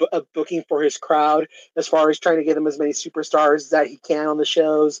job of booking for his crowd as far as trying to get them as many superstars that he can on the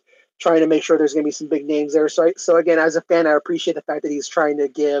shows, trying to make sure there's going to be some big names there. So again, as a fan, I appreciate the fact that he's trying to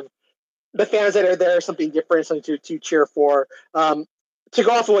give the fans that are there something different, something to cheer for. To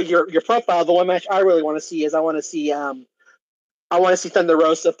go off of what your profile, the one match I really want to see is I want to see Thunder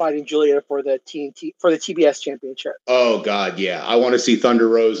Rosa fighting Julia for the TBS championship. Oh God, yeah, I want to see Thunder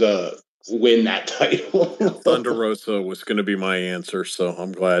Rosa win that title. Thunder Rosa was going to be my answer, so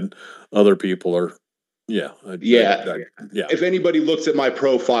I'm glad other people are. Yeah. If anybody looks at my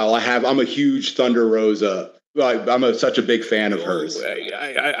profile, I'm a huge Thunder Rosa. I'm such a big fan of hers.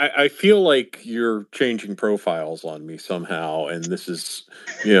 I feel like you're changing profiles on me somehow, and this is,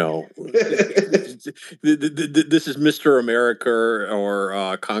 this is Mr. America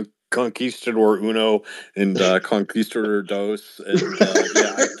or Conquistador Uno and Conquistador Dos, and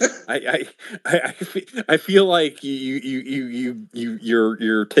I feel like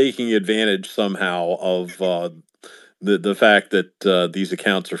you're taking advantage somehow of the fact that these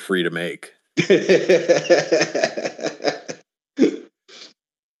accounts are free to make.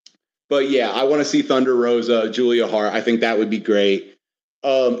 But yeah, I want to see Thunder Rosa, Julia Hart. I think that would be great.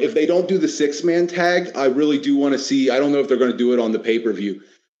 If they don't do the 6-man tag, I really do want to see. I don't know if they're going to do it on the pay-per-view,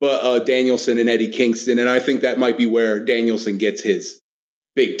 but Danielson and Eddie Kingston, and I think that might be where Danielson gets his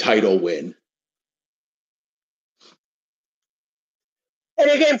big title win. And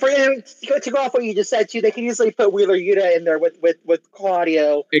again, to go off what you just said too, they can easily put Wheeler Yuta in there with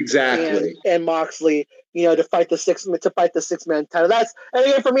Claudio, exactly, and Moxley, to fight the 6-man title. And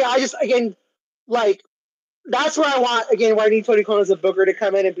again for me, that's where I want. Again, where I need Tony Khan as a booker to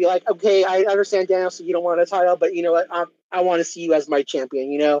come in and be like, okay, I understand Danielson, you don't want a title, but you know what, I want to see you as my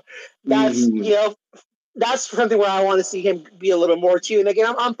champion. That's that's something where I want to see him be a little more too. And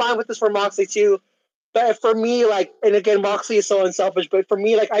again, I'm fine with this for Moxley too. But for me, like, and again, Moxley is so unselfish. But for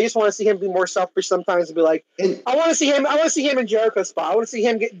me, like, I just want to see him be more selfish sometimes and be like, I want to see him in Jericho's spot. I want to see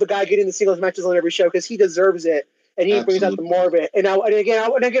him get the guy getting the singles matches on every show because he deserves it and he brings out the more of it. And again, I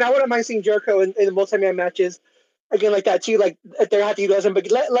wouldn't mind seeing Jericho in the multi-man matches again like that too. Like if they have to utilize him,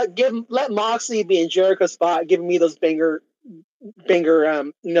 but let Moxley be in Jericho's spot, giving me those banger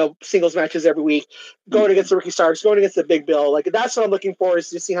singles matches every week, going against the Ricky Starks, going against the Big Bill. Like that's what I'm looking for, is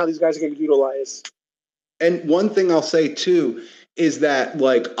just seeing how these guys are going to be utilized. And one thing I'll say too is that,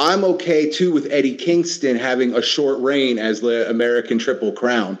 like, I'm okay too with Eddie Kingston having a short reign as the American Triple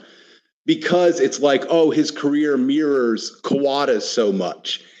Crown, because it's like, oh, his career mirrors Kawada's so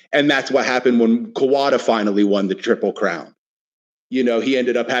much. And that's what happened when Kawada finally won the Triple Crown. You know, he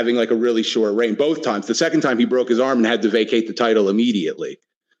ended up having like a really short reign both times. The second time he broke his arm and had to vacate the title immediately.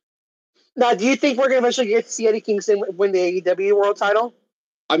 Now, do you think we're going to eventually get to see Eddie Kingston win the AEW World title?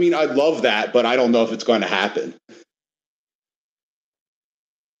 I mean, I'd love that, but I don't know if it's going to happen.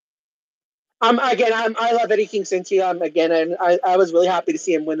 I love Eddie Kingston too. And I was really happy to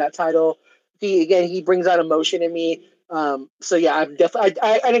see him win that title. He brings out emotion in me. So yeah, I'm definitely.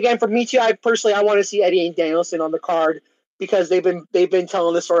 And again, for me too, I want to see Eddie and Danielson on the card because they've been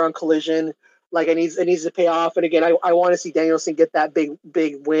telling the story on Collision. Like it needs to pay off. And again, I want to see Danielson get that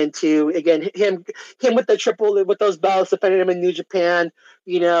big win too. Again, him with the triple, with those belts, defending him in New Japan.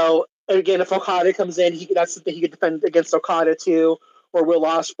 You know, again, if Okada comes in, that's something he could defend against Okada too, or Will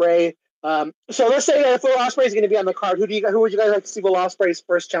Ospreay. So let's say that if Will Ospreay is going to be on the card, who would you guys like to see Will Ospreay's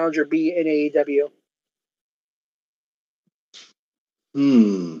first challenger be in AEW?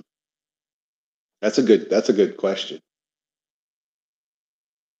 That's a good question.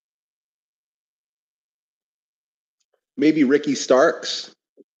 Maybe Ricky Starks.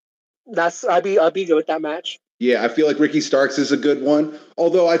 I'd be good with that match. Yeah, I feel like Ricky Starks is a good one.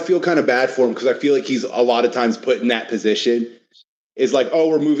 Although I feel kind of bad for him because I feel like he's a lot of times put in that position. It's like, oh,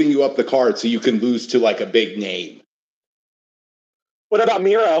 we're moving you up the card so you can lose to like a big name. What about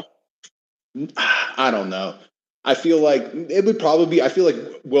Miro? I don't know. I feel like it would probably be. I feel like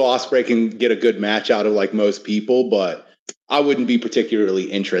Will Ospreay can get a good match out of like most people, but I wouldn't be particularly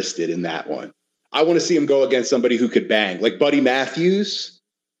interested in that one. I want to see him go against somebody who could bang, like Buddy Matthews.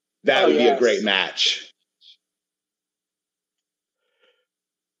 That would be a great match.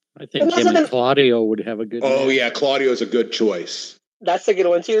 I think him and Claudio would have a good match. Oh, yeah, Claudio's a good choice. That's a good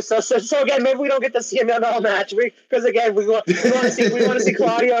one, too. So again, maybe we don't get to see him in all match. Because, again, we want to see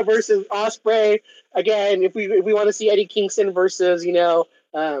Claudio versus Ospreay. Again, if we want to see Eddie Kingston versus,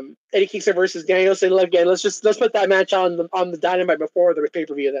 Eddie Kingston versus Danielson, again, let's put that match on the Dynamite before the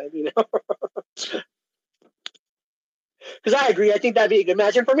pay-per-view then, Because I agree. I think that'd be a good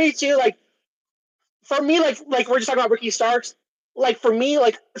match. And for me, too, like we're just talking about Ricky Starks. Like for me,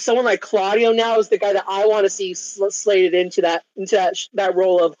 like someone like Claudio now is the guy that I want to see slated into that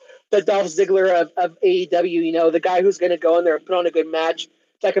role of the Dolph Ziggler of AEW. The guy who's going to go in there and put on a good match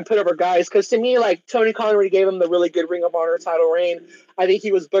that can put over guys. Because to me, like Tony Khan already gave him the really good Ring of Honor title reign. I think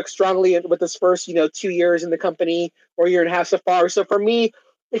he was booked strongly with his first 2 years in the company or year and a half so far. So for me,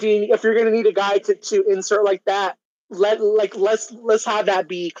 if you're going to need a guy to insert like that, let's have that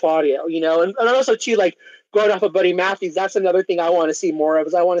be Claudio. And also too, like, going off of Buddy Matthews, that's another thing I want to see more of.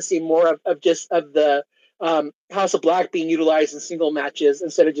 Is I want to see more of the House of Black being utilized in single matches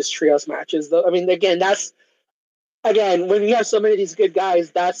instead of just trios matches. Though, I mean, again, when you have so many of these good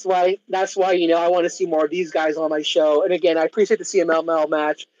guys, that's why I want to see more of these guys on my show. And again, I appreciate the CMLL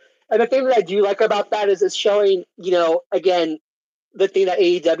match. And the thing that I do like about that is it's showing, again, the thing that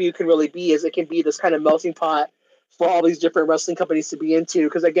AEW can really be is it can be this kind of melting pot for all these different wrestling companies to be into.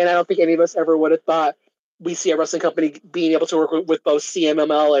 Because again, I don't think any of us ever would have thought we see a wrestling company being able to work with both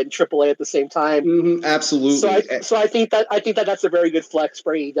CMLL and AAA at the same time. Mm-hmm, absolutely. So I think that that's a very good flex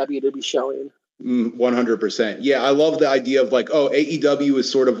for AEW to be showing. 100%. Yeah, I love the idea of like, oh, AEW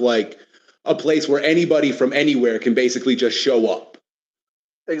is sort of like a place where anybody from anywhere can basically just show up.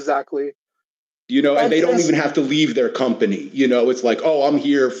 Exactly. And they don't even have to leave their company. It's like, oh, I'm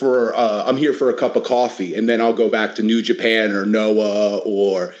here for a cup of coffee, and then I'll go back to New Japan or Noah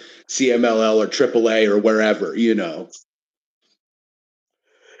or CMLL or AAA or wherever.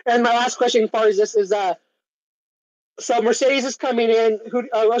 And my last question, as far as this, is so Mercedes is coming in.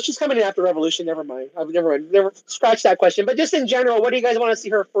 She's coming in after Revolution. Never mind. I've never scratched that question. But just in general, what do you guys want to see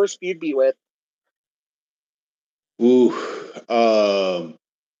her first feud be with?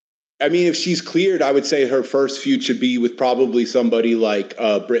 I mean, if she's cleared, I would say her first feud should be with probably somebody like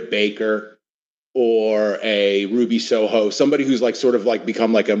Britt Baker or a Ruby Soho, somebody who's like sort of like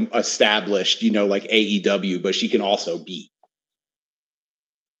become like a established, like AEW, but she can also beat.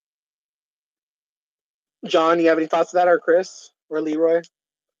 John, you have any thoughts on that, or Chris, or Leroy?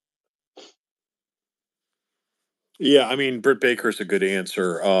 Yeah, I mean, Britt Baker's a good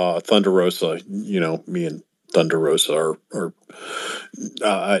answer. Thunder Rosa, me and Thunder Rosa are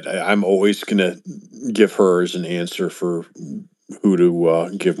I'm always going to give her as an answer for who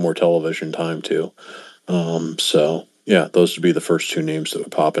to give more television time to. So, yeah, those would be the first two names that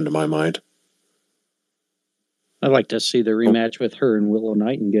would pop into my mind. I'd like to see the rematch with her and Willow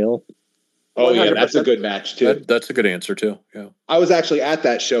Nightingale. Oh, 100%. Yeah, that's a good match, too. That's a good answer, too. Yeah. I was actually at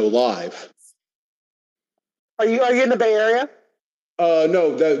that show live. Are you in the Bay Area?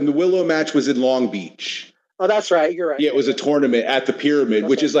 No, the Willow match was in Long Beach. Oh, that's right. You're right. Yeah, it was a tournament at the Pyramid,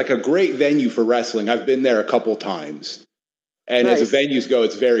 which is like a great venue for wrestling. I've been there a couple times. And as the venues go,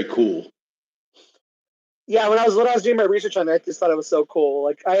 it's very cool. Yeah, when I was doing my research on it, I just thought it was so cool.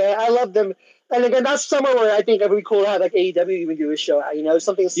 Like I love them. And again, that's somewhere where I think it would be cool to have like AEW even do a show at,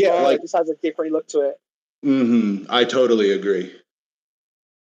 something small that just has a different look to it. Mm-hmm. I totally agree.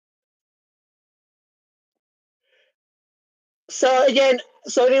 So again,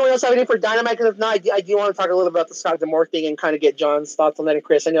 anyone else have anything for Dynamite? Because if not, I do want to talk a little about the Scott D'Amore thing and kind of get John's thoughts on that. And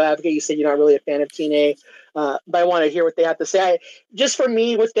Chris, I know Advocate, you said you're not really a fan of TNA, but I want to hear what they have to say. Just for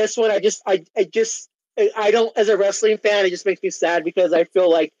me with this one, I don't, as a wrestling fan, it just makes me sad because I feel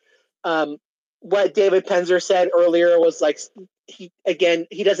like what David Penzer said earlier was like, he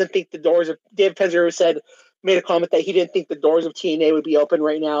doesn't think the doors of David Penzer made a comment that he didn't think the doors of TNA would be open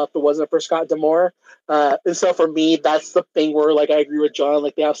right now if it wasn't for Scott D'Amore. And so for me, that's the thing where like I agree with John,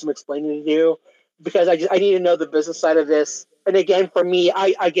 like they have some explaining to do because I need to know the business side of this. And again, for me,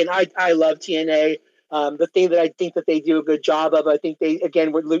 I love TNA. The thing that I think that they do a good job of, I think they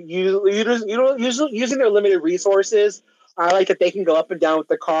again would using their limited resources. I like that they can go up and down with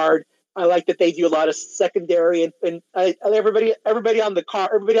the card. I like that they do a lot of secondary and everybody on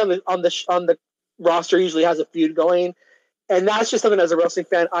the roster usually has a feud going, and that's just something as a wrestling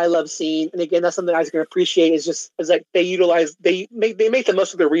fan I love seeing. And again, that's something I can appreciate is like they make the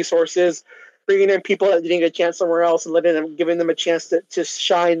most of their resources, bringing in people that didn't get a chance somewhere else and giving them a chance to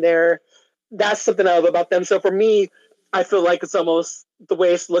shine there. That's something I love about them. So for me, I feel like it's almost the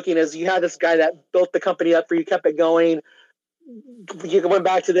way it's looking is you had this guy that built the company up for you, kept it going. You went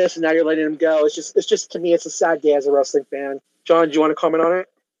back to this, and now you're letting him go. It's just to me, it's a sad day as a wrestling fan. John, do you want to comment on it?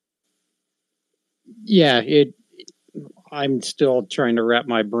 Yeah, I'm still trying to wrap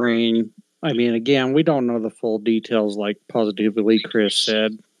my brain. I mean, again, we don't know the full details, like Positively Chris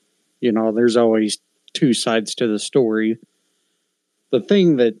said. There's always two sides to the story. The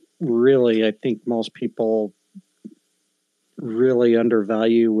thing that really, I think most people really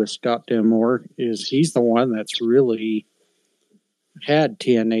undervalue with Scott D'Amore is he's the one that's really had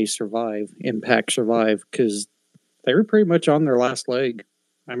TNA survive, Impact survive, because they were pretty much on their last leg.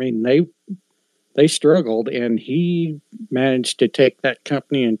 I mean, they struggled, and he managed to take that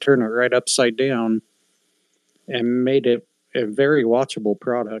company and turn it right upside down and made it a very watchable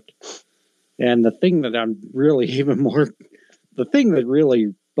product. And the thing that that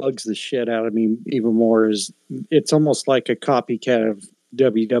really bugs the shit out of me even more is it's almost like a copycat of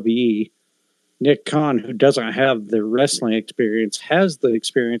WWE. Nick Khan, who doesn't have the wrestling experience, has the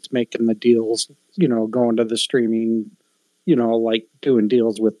experience making the deals, going to the streaming, like doing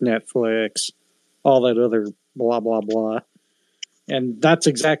deals with Netflix, all that other blah, blah, blah. And that's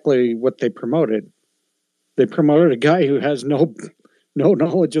exactly what they promoted. They promoted a guy who has no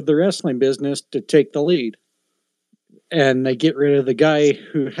knowledge of the wrestling business to take the lead. And they get rid of the guy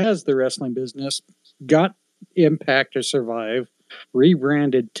who has the wrestling business, got Impact to survive,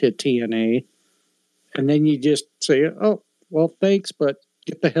 rebranded to TNA, and then you just say, oh, well, thanks, but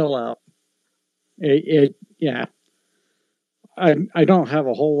get the hell out. Yeah. I don't have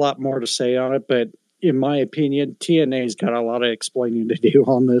a whole lot more to say on it, but in my opinion, TNA's got a lot of explaining to do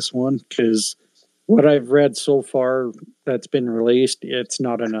on this one, because what I've read so far that's been released, it's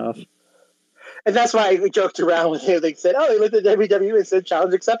not enough. And that's why we joked around with him. They said, oh, they looked at WWE and said,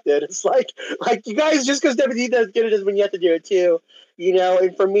 challenge accepted. It's like you guys, just because WWE does get it doesn't mean you have to do it too.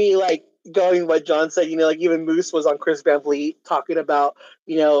 And for me, like, going what John said, like even Moose was on Chris Van Vliet talking about,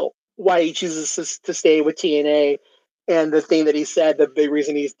 why he chooses to stay with TNA. And the thing that he said, the big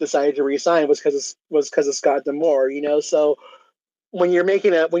reason he decided to resign was because of Scott D'Amore, So when you're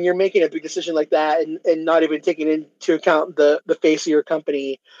making a big decision like that and not even taking into account the face of your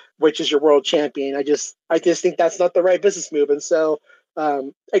company, which is your world champion, I just think that's not the right business move. And so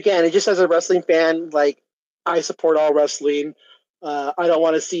again, it just as a wrestling fan, like I support all wrestling. I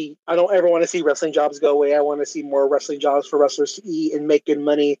don't ever want to see wrestling jobs go away. I want to see more wrestling jobs for wrestlers to eat and make good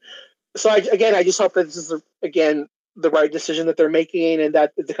money. So I just hope that this is again the right decision that they're making, and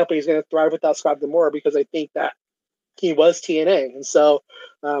that the company is going to thrive without Scott D'Amore, because I think that he was TNA, and so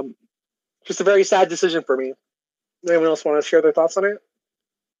just a very sad decision for me. Anyone else want to share their thoughts on it?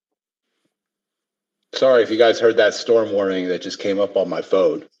 Sorry if you guys heard that storm warning that just came up on my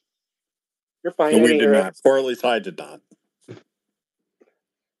phone. You're fine. No, we did not. Or at least I did not.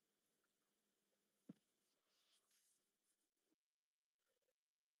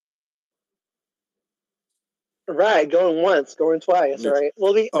 Right, going once, going twice. All right.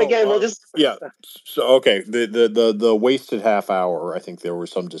 Well, we'll just So okay, the wasted half hour. I think there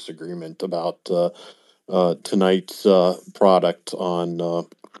was some disagreement about tonight's product on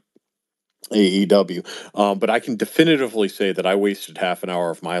AEW, but I can definitively say that I wasted half an hour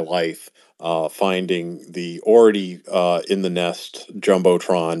of my life finding the already in the nest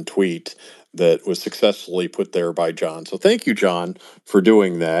Jumbotron tweet that was successfully put there by John. So thank you, John, for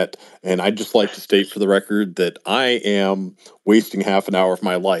doing that. And I'd just like to state for the record that I am wasting half an hour of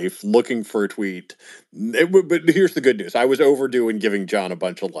my life looking for a tweet. But here's the good news. I was overdue in giving John a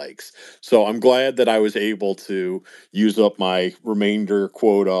bunch of likes. So I'm glad that I was able to use up my remainder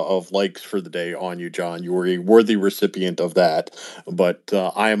quota of likes for the day on you, John. You were a worthy recipient of that. But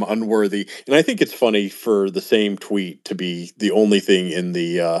I am unworthy. And I think it's funny for the same tweet to be the only thing in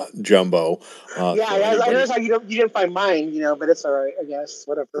the Jumbo. I noticed how you didn't find mine, but it's all right, I guess.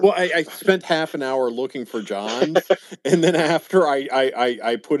 Whatever. Well, I spent half an hour looking for John's, and then after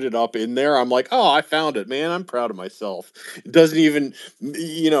I put it up in there, I'm like, oh, I found it, man. I'm proud of myself. It doesn't even,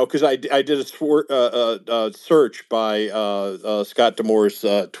 because I did a search by Scott D'Amore's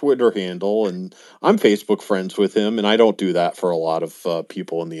Twitter handle, and I'm Facebook friends with him, and I don't do that for a lot of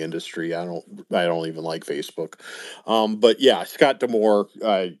people in the industry. I don't even like Facebook. But yeah, Scott D'Amore,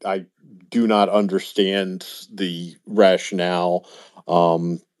 I do not understand the rationale.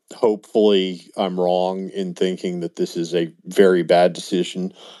 Hopefully I'm wrong in thinking that this is a very bad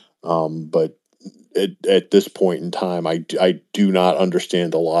decision. But at this point in time, I do not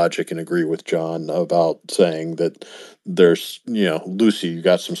understand the logic and agree with John about saying that there's, Lucy, you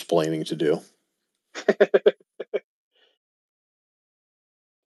got some splaining to do.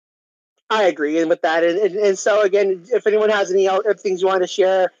 I agree, and with that, and so again, if anyone has any other things you want to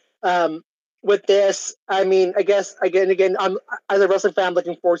share with this, I mean, I guess again, I'm as a wrestling fan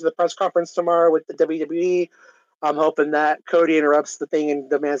looking forward to the press conference tomorrow with the WWE. I'm hoping that Cody interrupts the thing and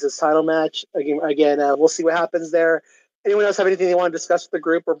demands his title match. Again, we'll see what happens there. Anyone else have anything they want to discuss with the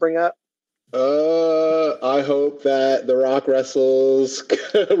group or bring up? I hope that The Rock wrestles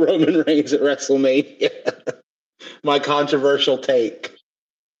Roman Reigns at WrestleMania. My controversial take.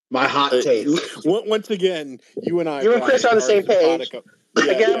 My hot take. Once again, you and Chris are on the same page.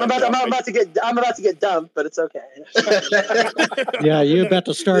 I'm about to get dumped, but it's okay. Yeah, you're about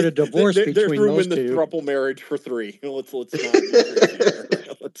to start a divorce between those two. There's room in the throuple marriage for three. Let's not be crazy.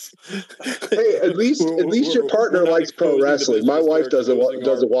 Hey, at least your partner likes pro wrestling. My wife doesn't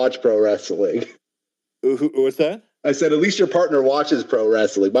watch pro wrestling. What's that? I said, at least your partner watches pro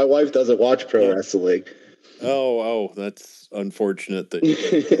wrestling. My wife doesn't watch pro wrestling. Oh, that's unfortunate that.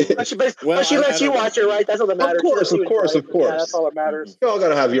 But she lets you watch it, right? That's all that matters. Of course. Yeah, that's all that matters. You all got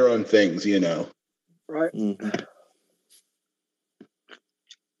to have your own things, Right. Mm-hmm.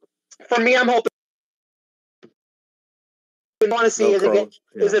 For me, I'm hoping. What I want to see is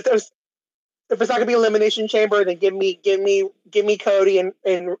if it's not gonna be Elimination Chamber, then give me Cody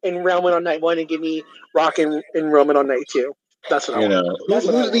and Roman on night one, and give me Rock and Roman on night two. That's what I want.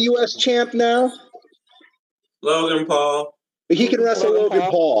 Who's the U.S. champ now? Logan Paul. He can wrestle Logan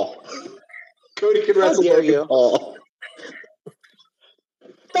Paul. Cody can wrestle Logan Paul.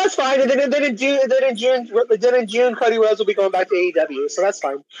 That's fine. And then in June, Cody Rhodes will be going back to AEW, so that's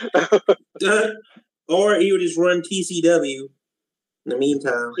fine. Or he would just run TCW in the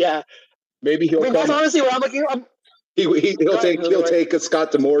meantime. Yeah. Maybe he'll. That's honestly what I'm looking. He'll take a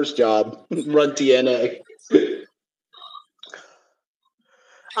Scott D'Amore's job, run TNA.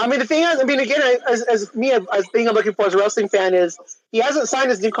 I mean, the thing is, again, as being I'm looking for as a wrestling fan is he hasn't signed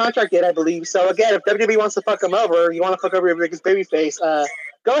his new contract yet, I believe. So again, if WWE wants to fuck him over, you want to fuck over your biggest babyface,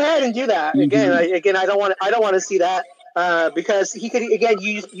 go ahead and do that. Mm-hmm. Again, I don't want to see that because he could again.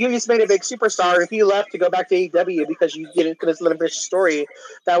 You just made a big superstar. If he left to go back to AEW because you didn't finish Little Bitch story,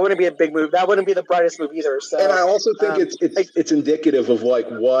 that wouldn't be a big move. That wouldn't be the brightest move either. So, and I also think it's indicative of like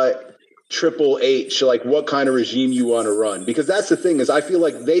what Triple H, like what kind of regime you want to run, because that's the thing is I feel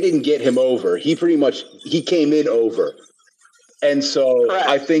like they didn't get him over. He came in over. And so correct.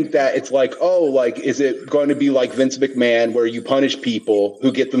 I think that it's like, is it going to be like Vince McMahon where you punish people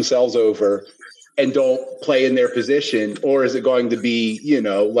who get themselves over and don't play in their position, or is it going to be,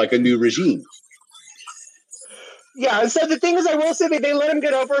 like a new regime? Yeah, so the thing is, I will say that they let him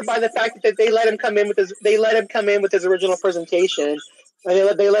get over by the fact that they let him come in with his original presentation,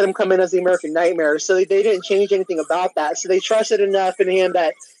 and they let him come in as the American Nightmare. So they didn't change anything about that. So they trusted enough in him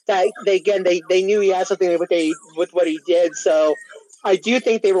that they knew he had something with what he did. So I do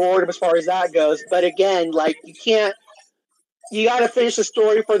think they reward him as far as that goes. But again, like you got to finish the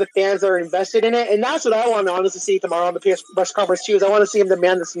story for the fans that are invested in it, and that's what I want to honestly see tomorrow on the press conference too. Is I want to see him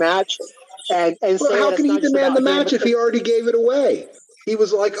demand this match. And well, say how can he demand the match if he already gave it away? He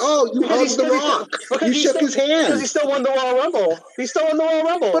was like, "Oh, you hugged The Rock. You shook his hand because he still won the Royal Rumble.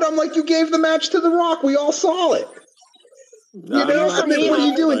 But I'm like, you gave the match to The Rock. We all saw it. No, what are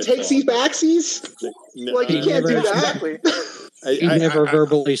you doing? Takesies backsies? Like you can't do that. Exactly. He never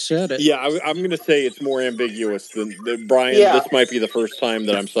verbally said it. Yeah, I'm going to say it's more ambiguous than Brian. Yeah. This might be the first time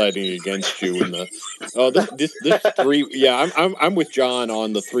that I'm siding against you in the. This three. Yeah, I'm with John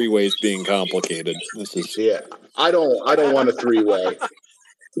on the three ways being complicated. This is. Yeah, I don't want a three-way.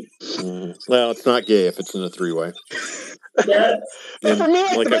 Well, it's not gay if it's in a three-way. Yeah. But for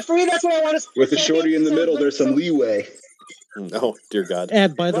me, that's what I want to. With the shorty in the middle, there's some leeway. Oh, dear God.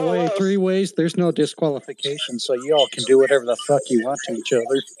 And by the way, three ways, there's no disqualification, so you all can do whatever the fuck you want to each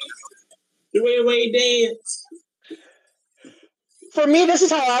other. Three-way dance. For me, this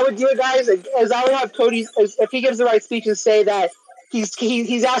is how I would do it, guys. As I would have Cody, if he gives the right speech and say that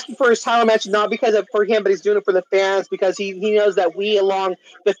he's asking for his title match, not because for him, but he's doing it for the fans, because he knows that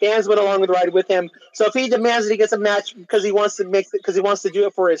the fans went along with the ride with him. So if he demands that he gets a match because he wants to do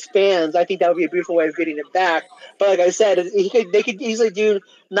it for his fans, I think that would be a beautiful way of getting it back. But like I said, they could easily do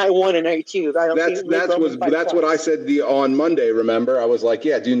night 1 and night 2. That's what I said on Monday. Remember, I was like,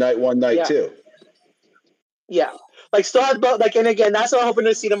 yeah, do night 1, night 2. Yeah. Like still have both. Like, and again, that's what I'm hoping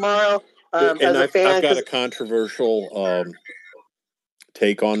to see tomorrow. And I've got a controversial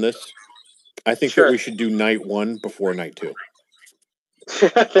take on this. I think that we should do night 1 before night 2.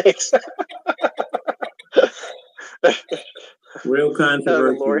 Thanks. Real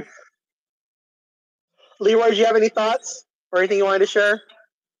controversial. Leroy, do you have any thoughts or anything you wanted to share?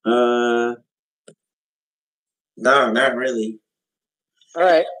 No, not really. All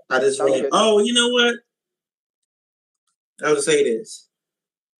right. I just read. Oh, you know what? I'll say this.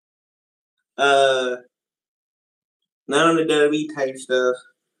 Not on the WWE type stuff.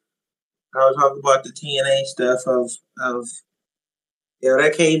 I was talking about the TNA stuff of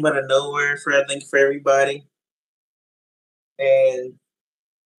that came out of nowhere for everybody. And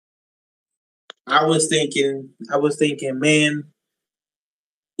I was thinking, man,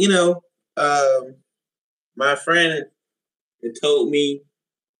 my friend had told me,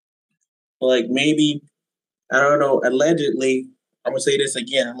 like, maybe, I don't know, allegedly, I'm going to say this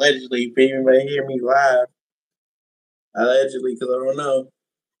again, allegedly, if anybody hear me live, allegedly, because I don't know,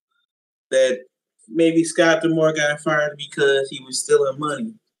 that maybe Scott D'Amore got fired because he was stealing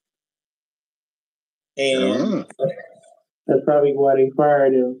money. And that's probably why they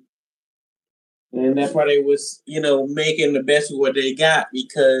fired him. And that's why they was, making the best of what they got,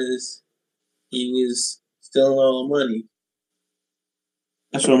 because he was stealing all the money.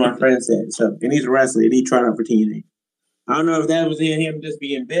 That's what my friend said. So, and he's a wrestler, and he tried out for TNA. I don't know if that was him just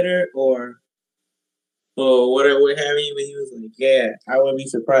being bitter or whatever, what have you. But he was like, "Yeah, I wouldn't be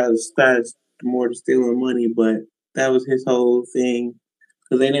surprised if Scott D'Amore stealing money," but that was his whole thing,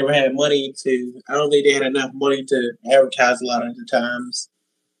 because they never had money to. I don't think they had enough money to advertise a lot of the times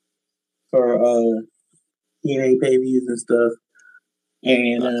for TNA pay-per-views and stuff.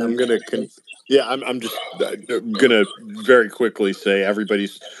 And I'm gonna, I'm just gonna very quickly say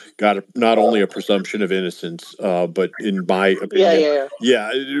everybody's got not only a presumption of innocence, but in my opinion,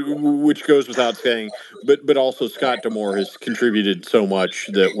 which goes without saying. But also Scott D'Amore has contributed so much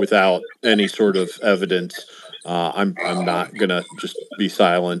that without any sort of evidence, I'm not gonna just be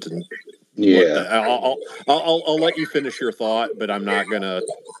silent and. I'll let you finish your thought, but I'm not gonna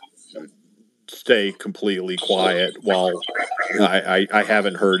stay completely quiet while I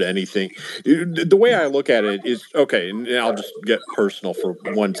haven't heard anything. The way I look at it is, okay, and I'll just get personal for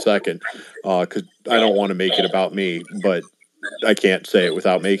 1 second, because I don't want to make it about me, but I can't say it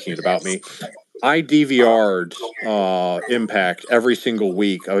without making it about me. I DVR'd Impact every single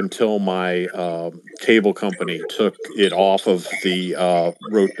week until my cable company took it off of the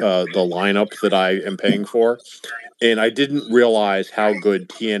lineup that I am paying for. And I didn't realize how good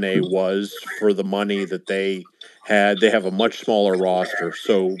TNA was for the money that they they have a much smaller roster.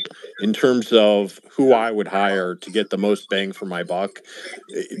 So in terms of who I would hire to get the most bang for my buck,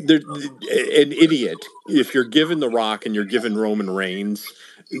 they're an idiot. If you're given The Rock and you're given Roman Reigns,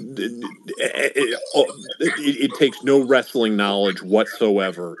 it takes no wrestling knowledge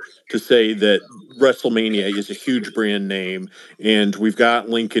whatsoever to say that WrestleMania is a huge brand name, and we've got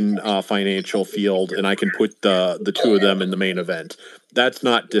Lincoln Financial Field, and I can put the two of them in the main event. That's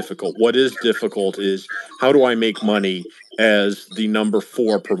not difficult. What is difficult is, how do I make money as the number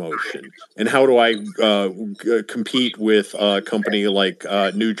 4 promotion, and how do I compete with a company like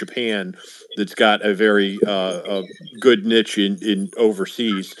New Japan that's got a very good niche in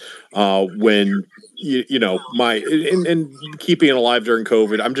overseas, when you know, my and keeping it alive during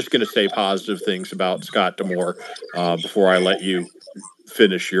COVID. I'm just going to say positive things about Scott D'Amore before I let you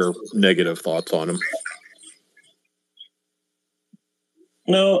finish your negative thoughts on him.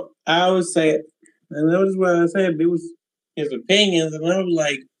 No, I would say, and that was what I said. It was his opinions, and I was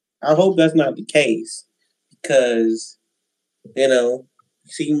like, I hope that's not the case, because, you know,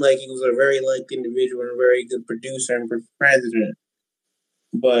 he seemed like he was a very liked individual and a very good producer and president.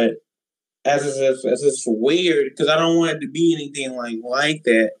 But as it's weird, because I don't want it to be anything like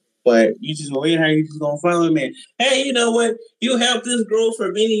that. But you just weird how you just gonna follow me. Hey, you know what? You helped us grow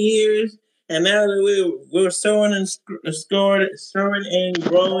for many years, and now that we're sowing and sowing and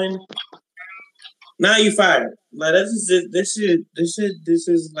growing, now you fired. Like, this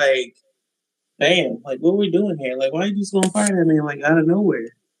is like, damn. Like, what are we doing here? Like, why are you just gonna fire that man like out of nowhere?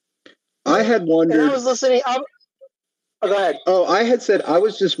 I had wondered. And I was listening. Oh, go ahead. Oh, I had said I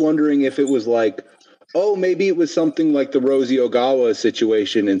was just wondering if it was like, oh, maybe it was something like the Rosie Ogawa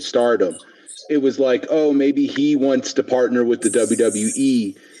situation in Stardom. It was like, oh, maybe he wants to partner with the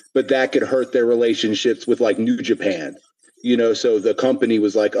WWE, but that could hurt their relationships with like New Japan. You know, so the company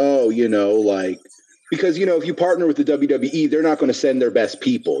was like, oh, you know, like, because, you know, if you partner with the WWE, they're not going to send their best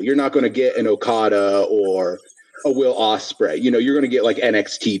people. You're not going to get an Okada or a Will Ospreay. You know, you're going to get like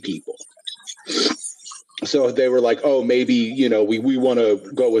NXT people. So they were like, oh, maybe, you know, we want to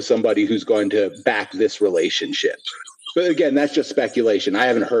go with somebody who's going to back this relationship. But again, that's just speculation. I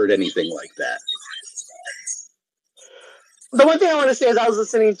haven't heard anything like that. The one thing I want to say is I was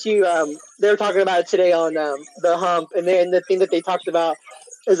listening to, they were talking about it today on The Hump, and then the thing that they talked about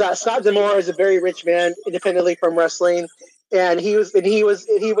is that Scott D'Amore is a very rich man, independently from wrestling, and he was with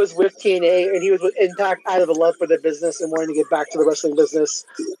TNA, and he was with Impact out of the love for the business and wanting to get back to the wrestling business.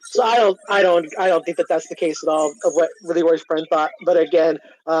 So I don't think that that's the case at all of what really Roy's friend thought. But again,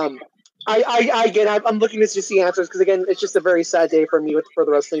 I'm looking to just see answers, because again, it's just a very sad day for me for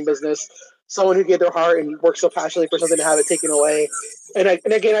the wrestling business. Someone who gave their heart and worked so passionately for something to have it taken away. And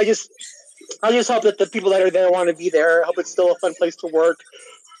again, I just hope that the people that are there want to be there. I hope it's still a fun place to work.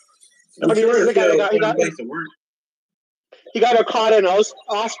 I'm sure it's a fun place to work. He got Okada and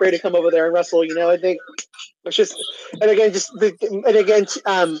Ospreay to come over there and wrestle. You know, I think it's just,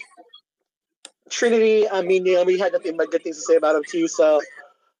 Trinity. I mean, you know, we had nothing but good things to say about him too. So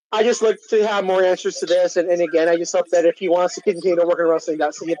I just look to have more answers to this. And again, I just hope that if he wants to continue to work in wrestling,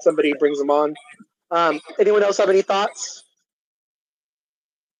 that's to get somebody who brings him on. Anyone else have any thoughts?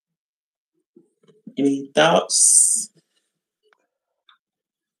 Any thoughts?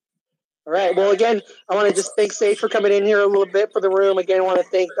 All right. Well, again, I want to just thank Sage for coming in here a little bit for the room. Again, I want to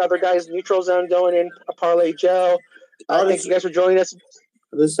thank the other guys, Neutral Zone going in, Parlay Joe. Thank you guys for joining us.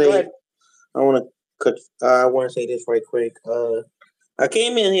 I want to say this right quick. I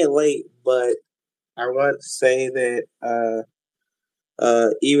came in here late, but I want to say that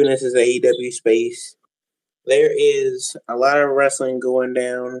even this is an AEW space, there is a lot of wrestling going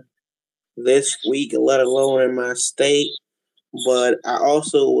down this week, let alone in my state. But I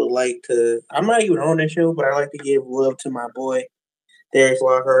also would like to, I'm not even on this show, but I like to give love to my boy, Darius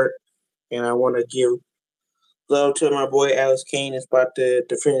Lockhart. And I want to give love to my boy, Alex Kane, is about to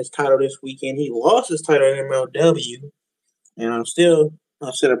defend his title this weekend. He lost his title in MLW, and I'm still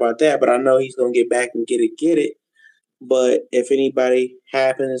upset about that, but I know he's going to get back and get it. But if anybody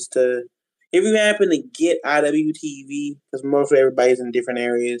happens to, if you happen to get IWTV, because most of everybody's in different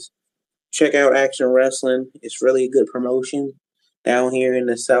areas, check out Action Wrestling. It's really a good promotion down here in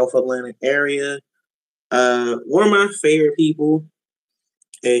the South Atlantic area. One of my favorite people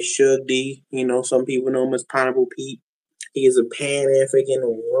is Shug D. You know, some people know him as Pineapple Pete. He is a Pan-African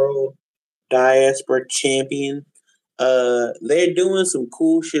World Diaspora Champion. They're doing some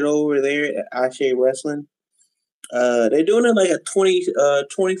cool shit over there at Ashe Wrestling. They're doing it like a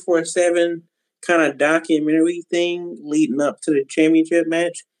 24/7 kind of documentary thing leading up to the championship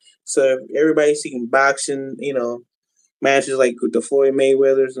match. So everybody's seeing boxing, you know, matches like with the Floyd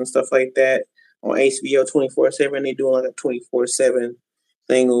Mayweathers and stuff like that. on HBO 24/7. They're doing like a 24/7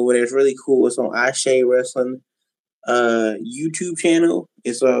 thing over there. It's really cool. It's on Ashe Wrestling YouTube channel.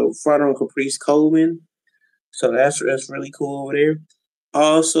 It's fought on Caprice Coleman. So that's really cool over there.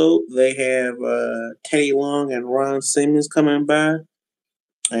 Also, they have Teddy Long and Ron Simmons coming by.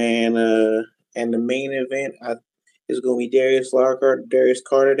 And the main event is going to be Darius Lockhart, Darius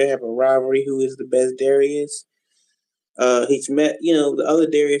Carter. They have a rivalry. Who is the best Darius? He's met, the other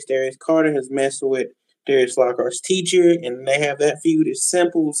Darius Carter has messed with Darius Lockhart's teacher, and they have that feud. It's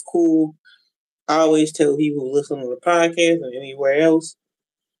simple, it's cool. I always tell people who listen to the podcast and anywhere else,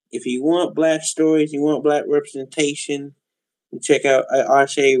 if you want black stories, you want black representation, check out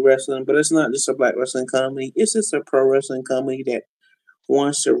Ashe Wrestling. But it's not just a black wrestling company. It's just a pro wrestling company that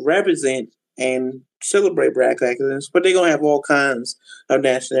wants to represent and celebrate black excellence, but they're going to have all kinds of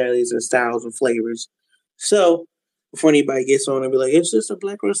nationalities and styles and flavors. So before anybody gets on and be like, it's just a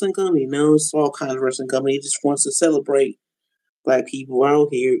black wrestling company. No, it's all kinds of wrestling company. It just wants to celebrate black people out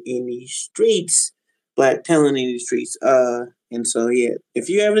here in these streets, black talent in these streets. And so, yeah, if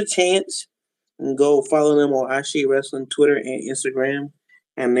you have a chance, go follow them on Ashe Wrestling, Twitter and Instagram.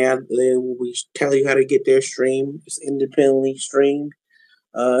 And now they will tell you how to get their stream. It's independently streamed.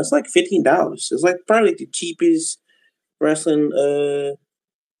 It's like $15. It's like probably the cheapest wrestling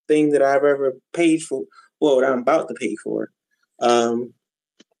thing that I've ever paid for. Well, that I'm about to pay for. And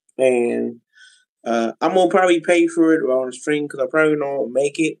I'm gonna probably pay for it on the stream because I probably don't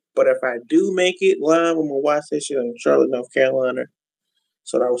make it. But if I do make it live, I'm gonna watch that shit in Charlotte, North Carolina.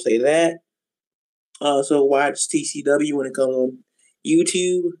 So I would say that. So watch TCW when it comes on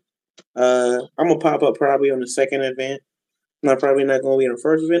YouTube. I'm gonna pop up probably on the second event. I'm probably not going to be in the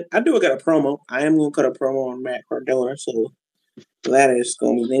first event. I do got a promo. I am going to cut a promo on Matt Cardona, so that is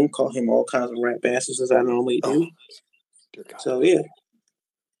going to be them. Call him all kinds of rap bastards as I normally do. So, yeah.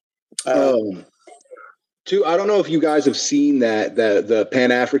 Too, I don't know if you guys have seen that the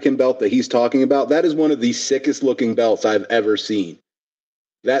Pan-African belt that he's talking about. That is one of the sickest looking belts I've ever seen.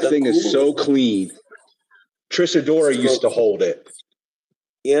 That thing is so clean. Trish Adora used to hold it.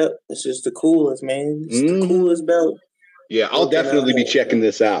 Yep, it's just the coolest, man. It's the coolest belt. Yeah, I'll definitely be checking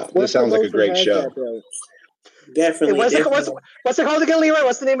this out. This sounds like a great show. Definitely. What's it called again, Leroy?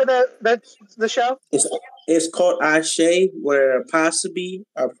 What's the name of the show? It's called Ashe, where apostrophe.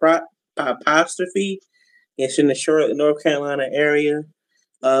 It's in the Charlotte, North Carolina area.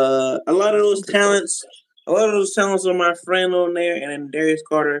 A lot of those talents are my friend on there, and then Darius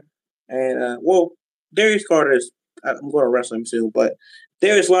Carter. And Darius Carter is. I'm going to wrestle him soon, but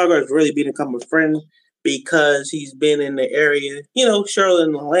Darius Lockhart has really become a friend. Because he's been in the area, Charlotte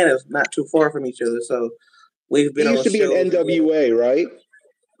and Atlanta is not too far from each other. So we've been. He used to be in NWA, right?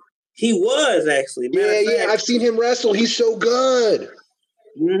 He was actually. Yeah. I've seen him wrestle. He's so good.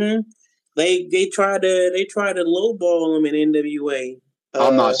 Mm-hmm. They tried to lowball him in NWA.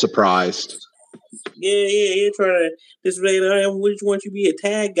 I'm not surprised. Yeah. He tried to just say, "We just want you to be a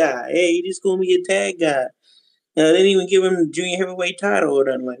tag guy. Hey, you just gonna be a tag guy." They didn't even give him the junior heavyweight title or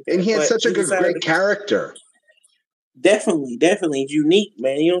nothing like that. And he had such a great character. Definitely. It's unique,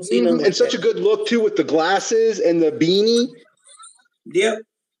 man. You don't see nothing like and such a good look, too, with the glasses and the beanie. Yep,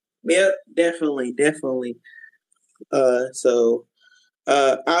 definitely. I'll say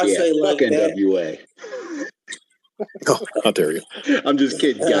like that. NWA. Oh, how dare you. I'm just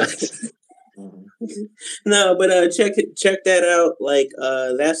kidding, guys. No, but check that out. Like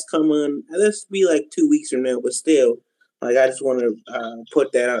that's coming. This will be like 2 weeks from now, but still, like I just want to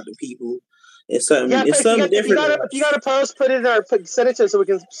put that out to people. It's something. Yeah, it's something different. If you got a post, put it or send it to us so we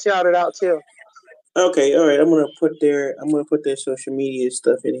can shout it out too. Okay, all right. I'm gonna put their social media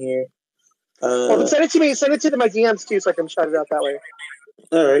stuff in here. Send it to me. Send it to my DMs too, so I can shout it out that way.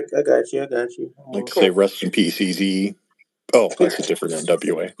 All right, I got you. Like to say, rest in peace, Easy. Oh, that's a different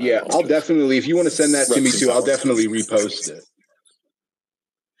NWA. Yeah, I'll definitely, if you want to send that to me too, I'll definitely repost it.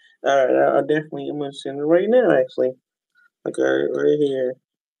 All right, I'm going to send it right now, actually. Okay, right here.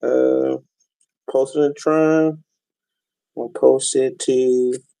 Post it in Tron. I'll post it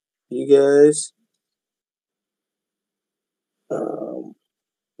to you guys.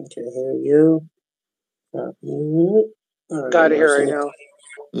 Okay, here we go. Got it here right now.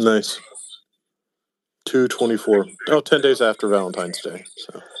 Nice. 2/24. 10 days after Valentine's Day.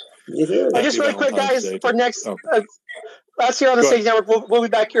 So. Just really quick, guys, for next last year on the Stage Network, we'll be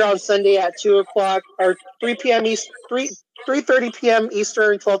back here on Sunday at 2:00 or 3 p.m. East, 3 3:30 p.m.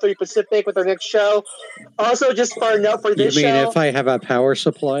 Eastern, 12:30 Pacific with our next show. Also, just for a note for this show. You mean if I have a power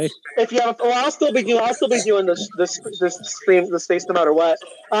supply? If you have, I'll still be doing this stream, the space, no matter what.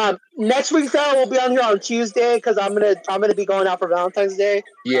 Next week though, we'll be on here on Tuesday because I'm gonna be going out for Valentine's Day.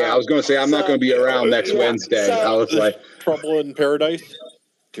 Yeah, I was gonna say I'm not gonna be around next Wednesday. So, I was like, Trouble in Paradise.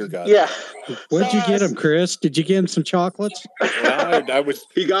 Dear God. Yeah. What'd you get him, Chris? Did you get him some chocolates? Well, I was.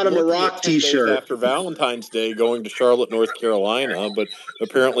 He got him a Rock T-shirt after Valentine's Day, going to Charlotte, North Carolina, but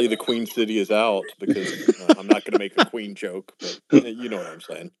apparently the Queen City is out because I'm not going to make a Queen joke, but you know what I'm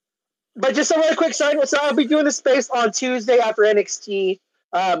saying. But just a really quick side note, so I'll be doing the space on Tuesday after NXT.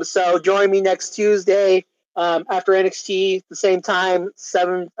 So join me next Tuesday after NXT, the same time,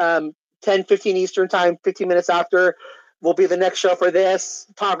 10:15 Eastern time, 15 minutes after. Will be the next show for this.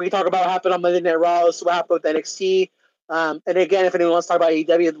 We talk about what happened on Monday Night Raw, so what happened with NXT. And again, if anyone wants to talk about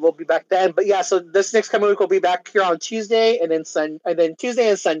AEW, we'll be back then. But yeah, so this next coming week we'll be back here on Tuesday and then Tuesday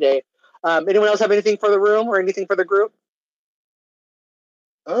and Sunday. Anyone else have anything for the room or anything for the group?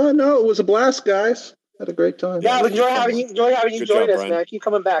 no, it was a blast, guys. Had a great time. Yeah, enjoy having you join us, Brian. man. Keep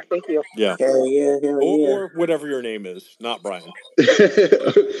coming back. Thank you. Yeah. Or whatever your name is, not Brian.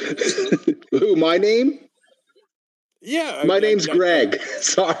 Who, my name? Yeah. My name's Greg.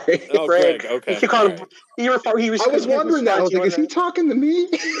 Sorry. Oh, Greg. Okay. You called him, he was, I was wondering that. I was like, is he talking to me?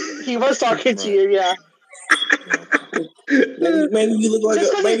 He was talking to you, yeah. Maybe you look like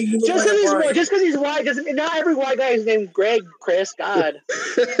just because he's white doesn't. Not every white guy is named Greg. Chris, God.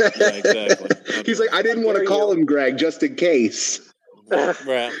 Yeah, exactly. He's like, I didn't want to call him Greg just in case.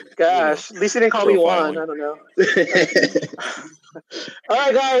 Right. Gosh, at least he didn't call me Juan. I don't know. All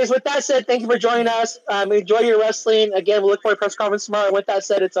right, guys. With that said, thank you for joining us. Enjoy your wrestling. Again, we'll look for a press conference tomorrow. With that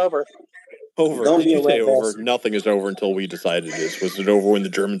said, it's over. Over. Don't Did you say over? Nothing is over until we decide it is. Was it over when the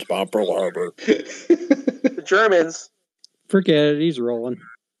Germans bombed Pearl Harbor? The Germans. Forget it. He's rolling.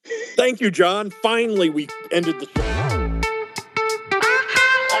 Thank you, John. Finally, we ended the show.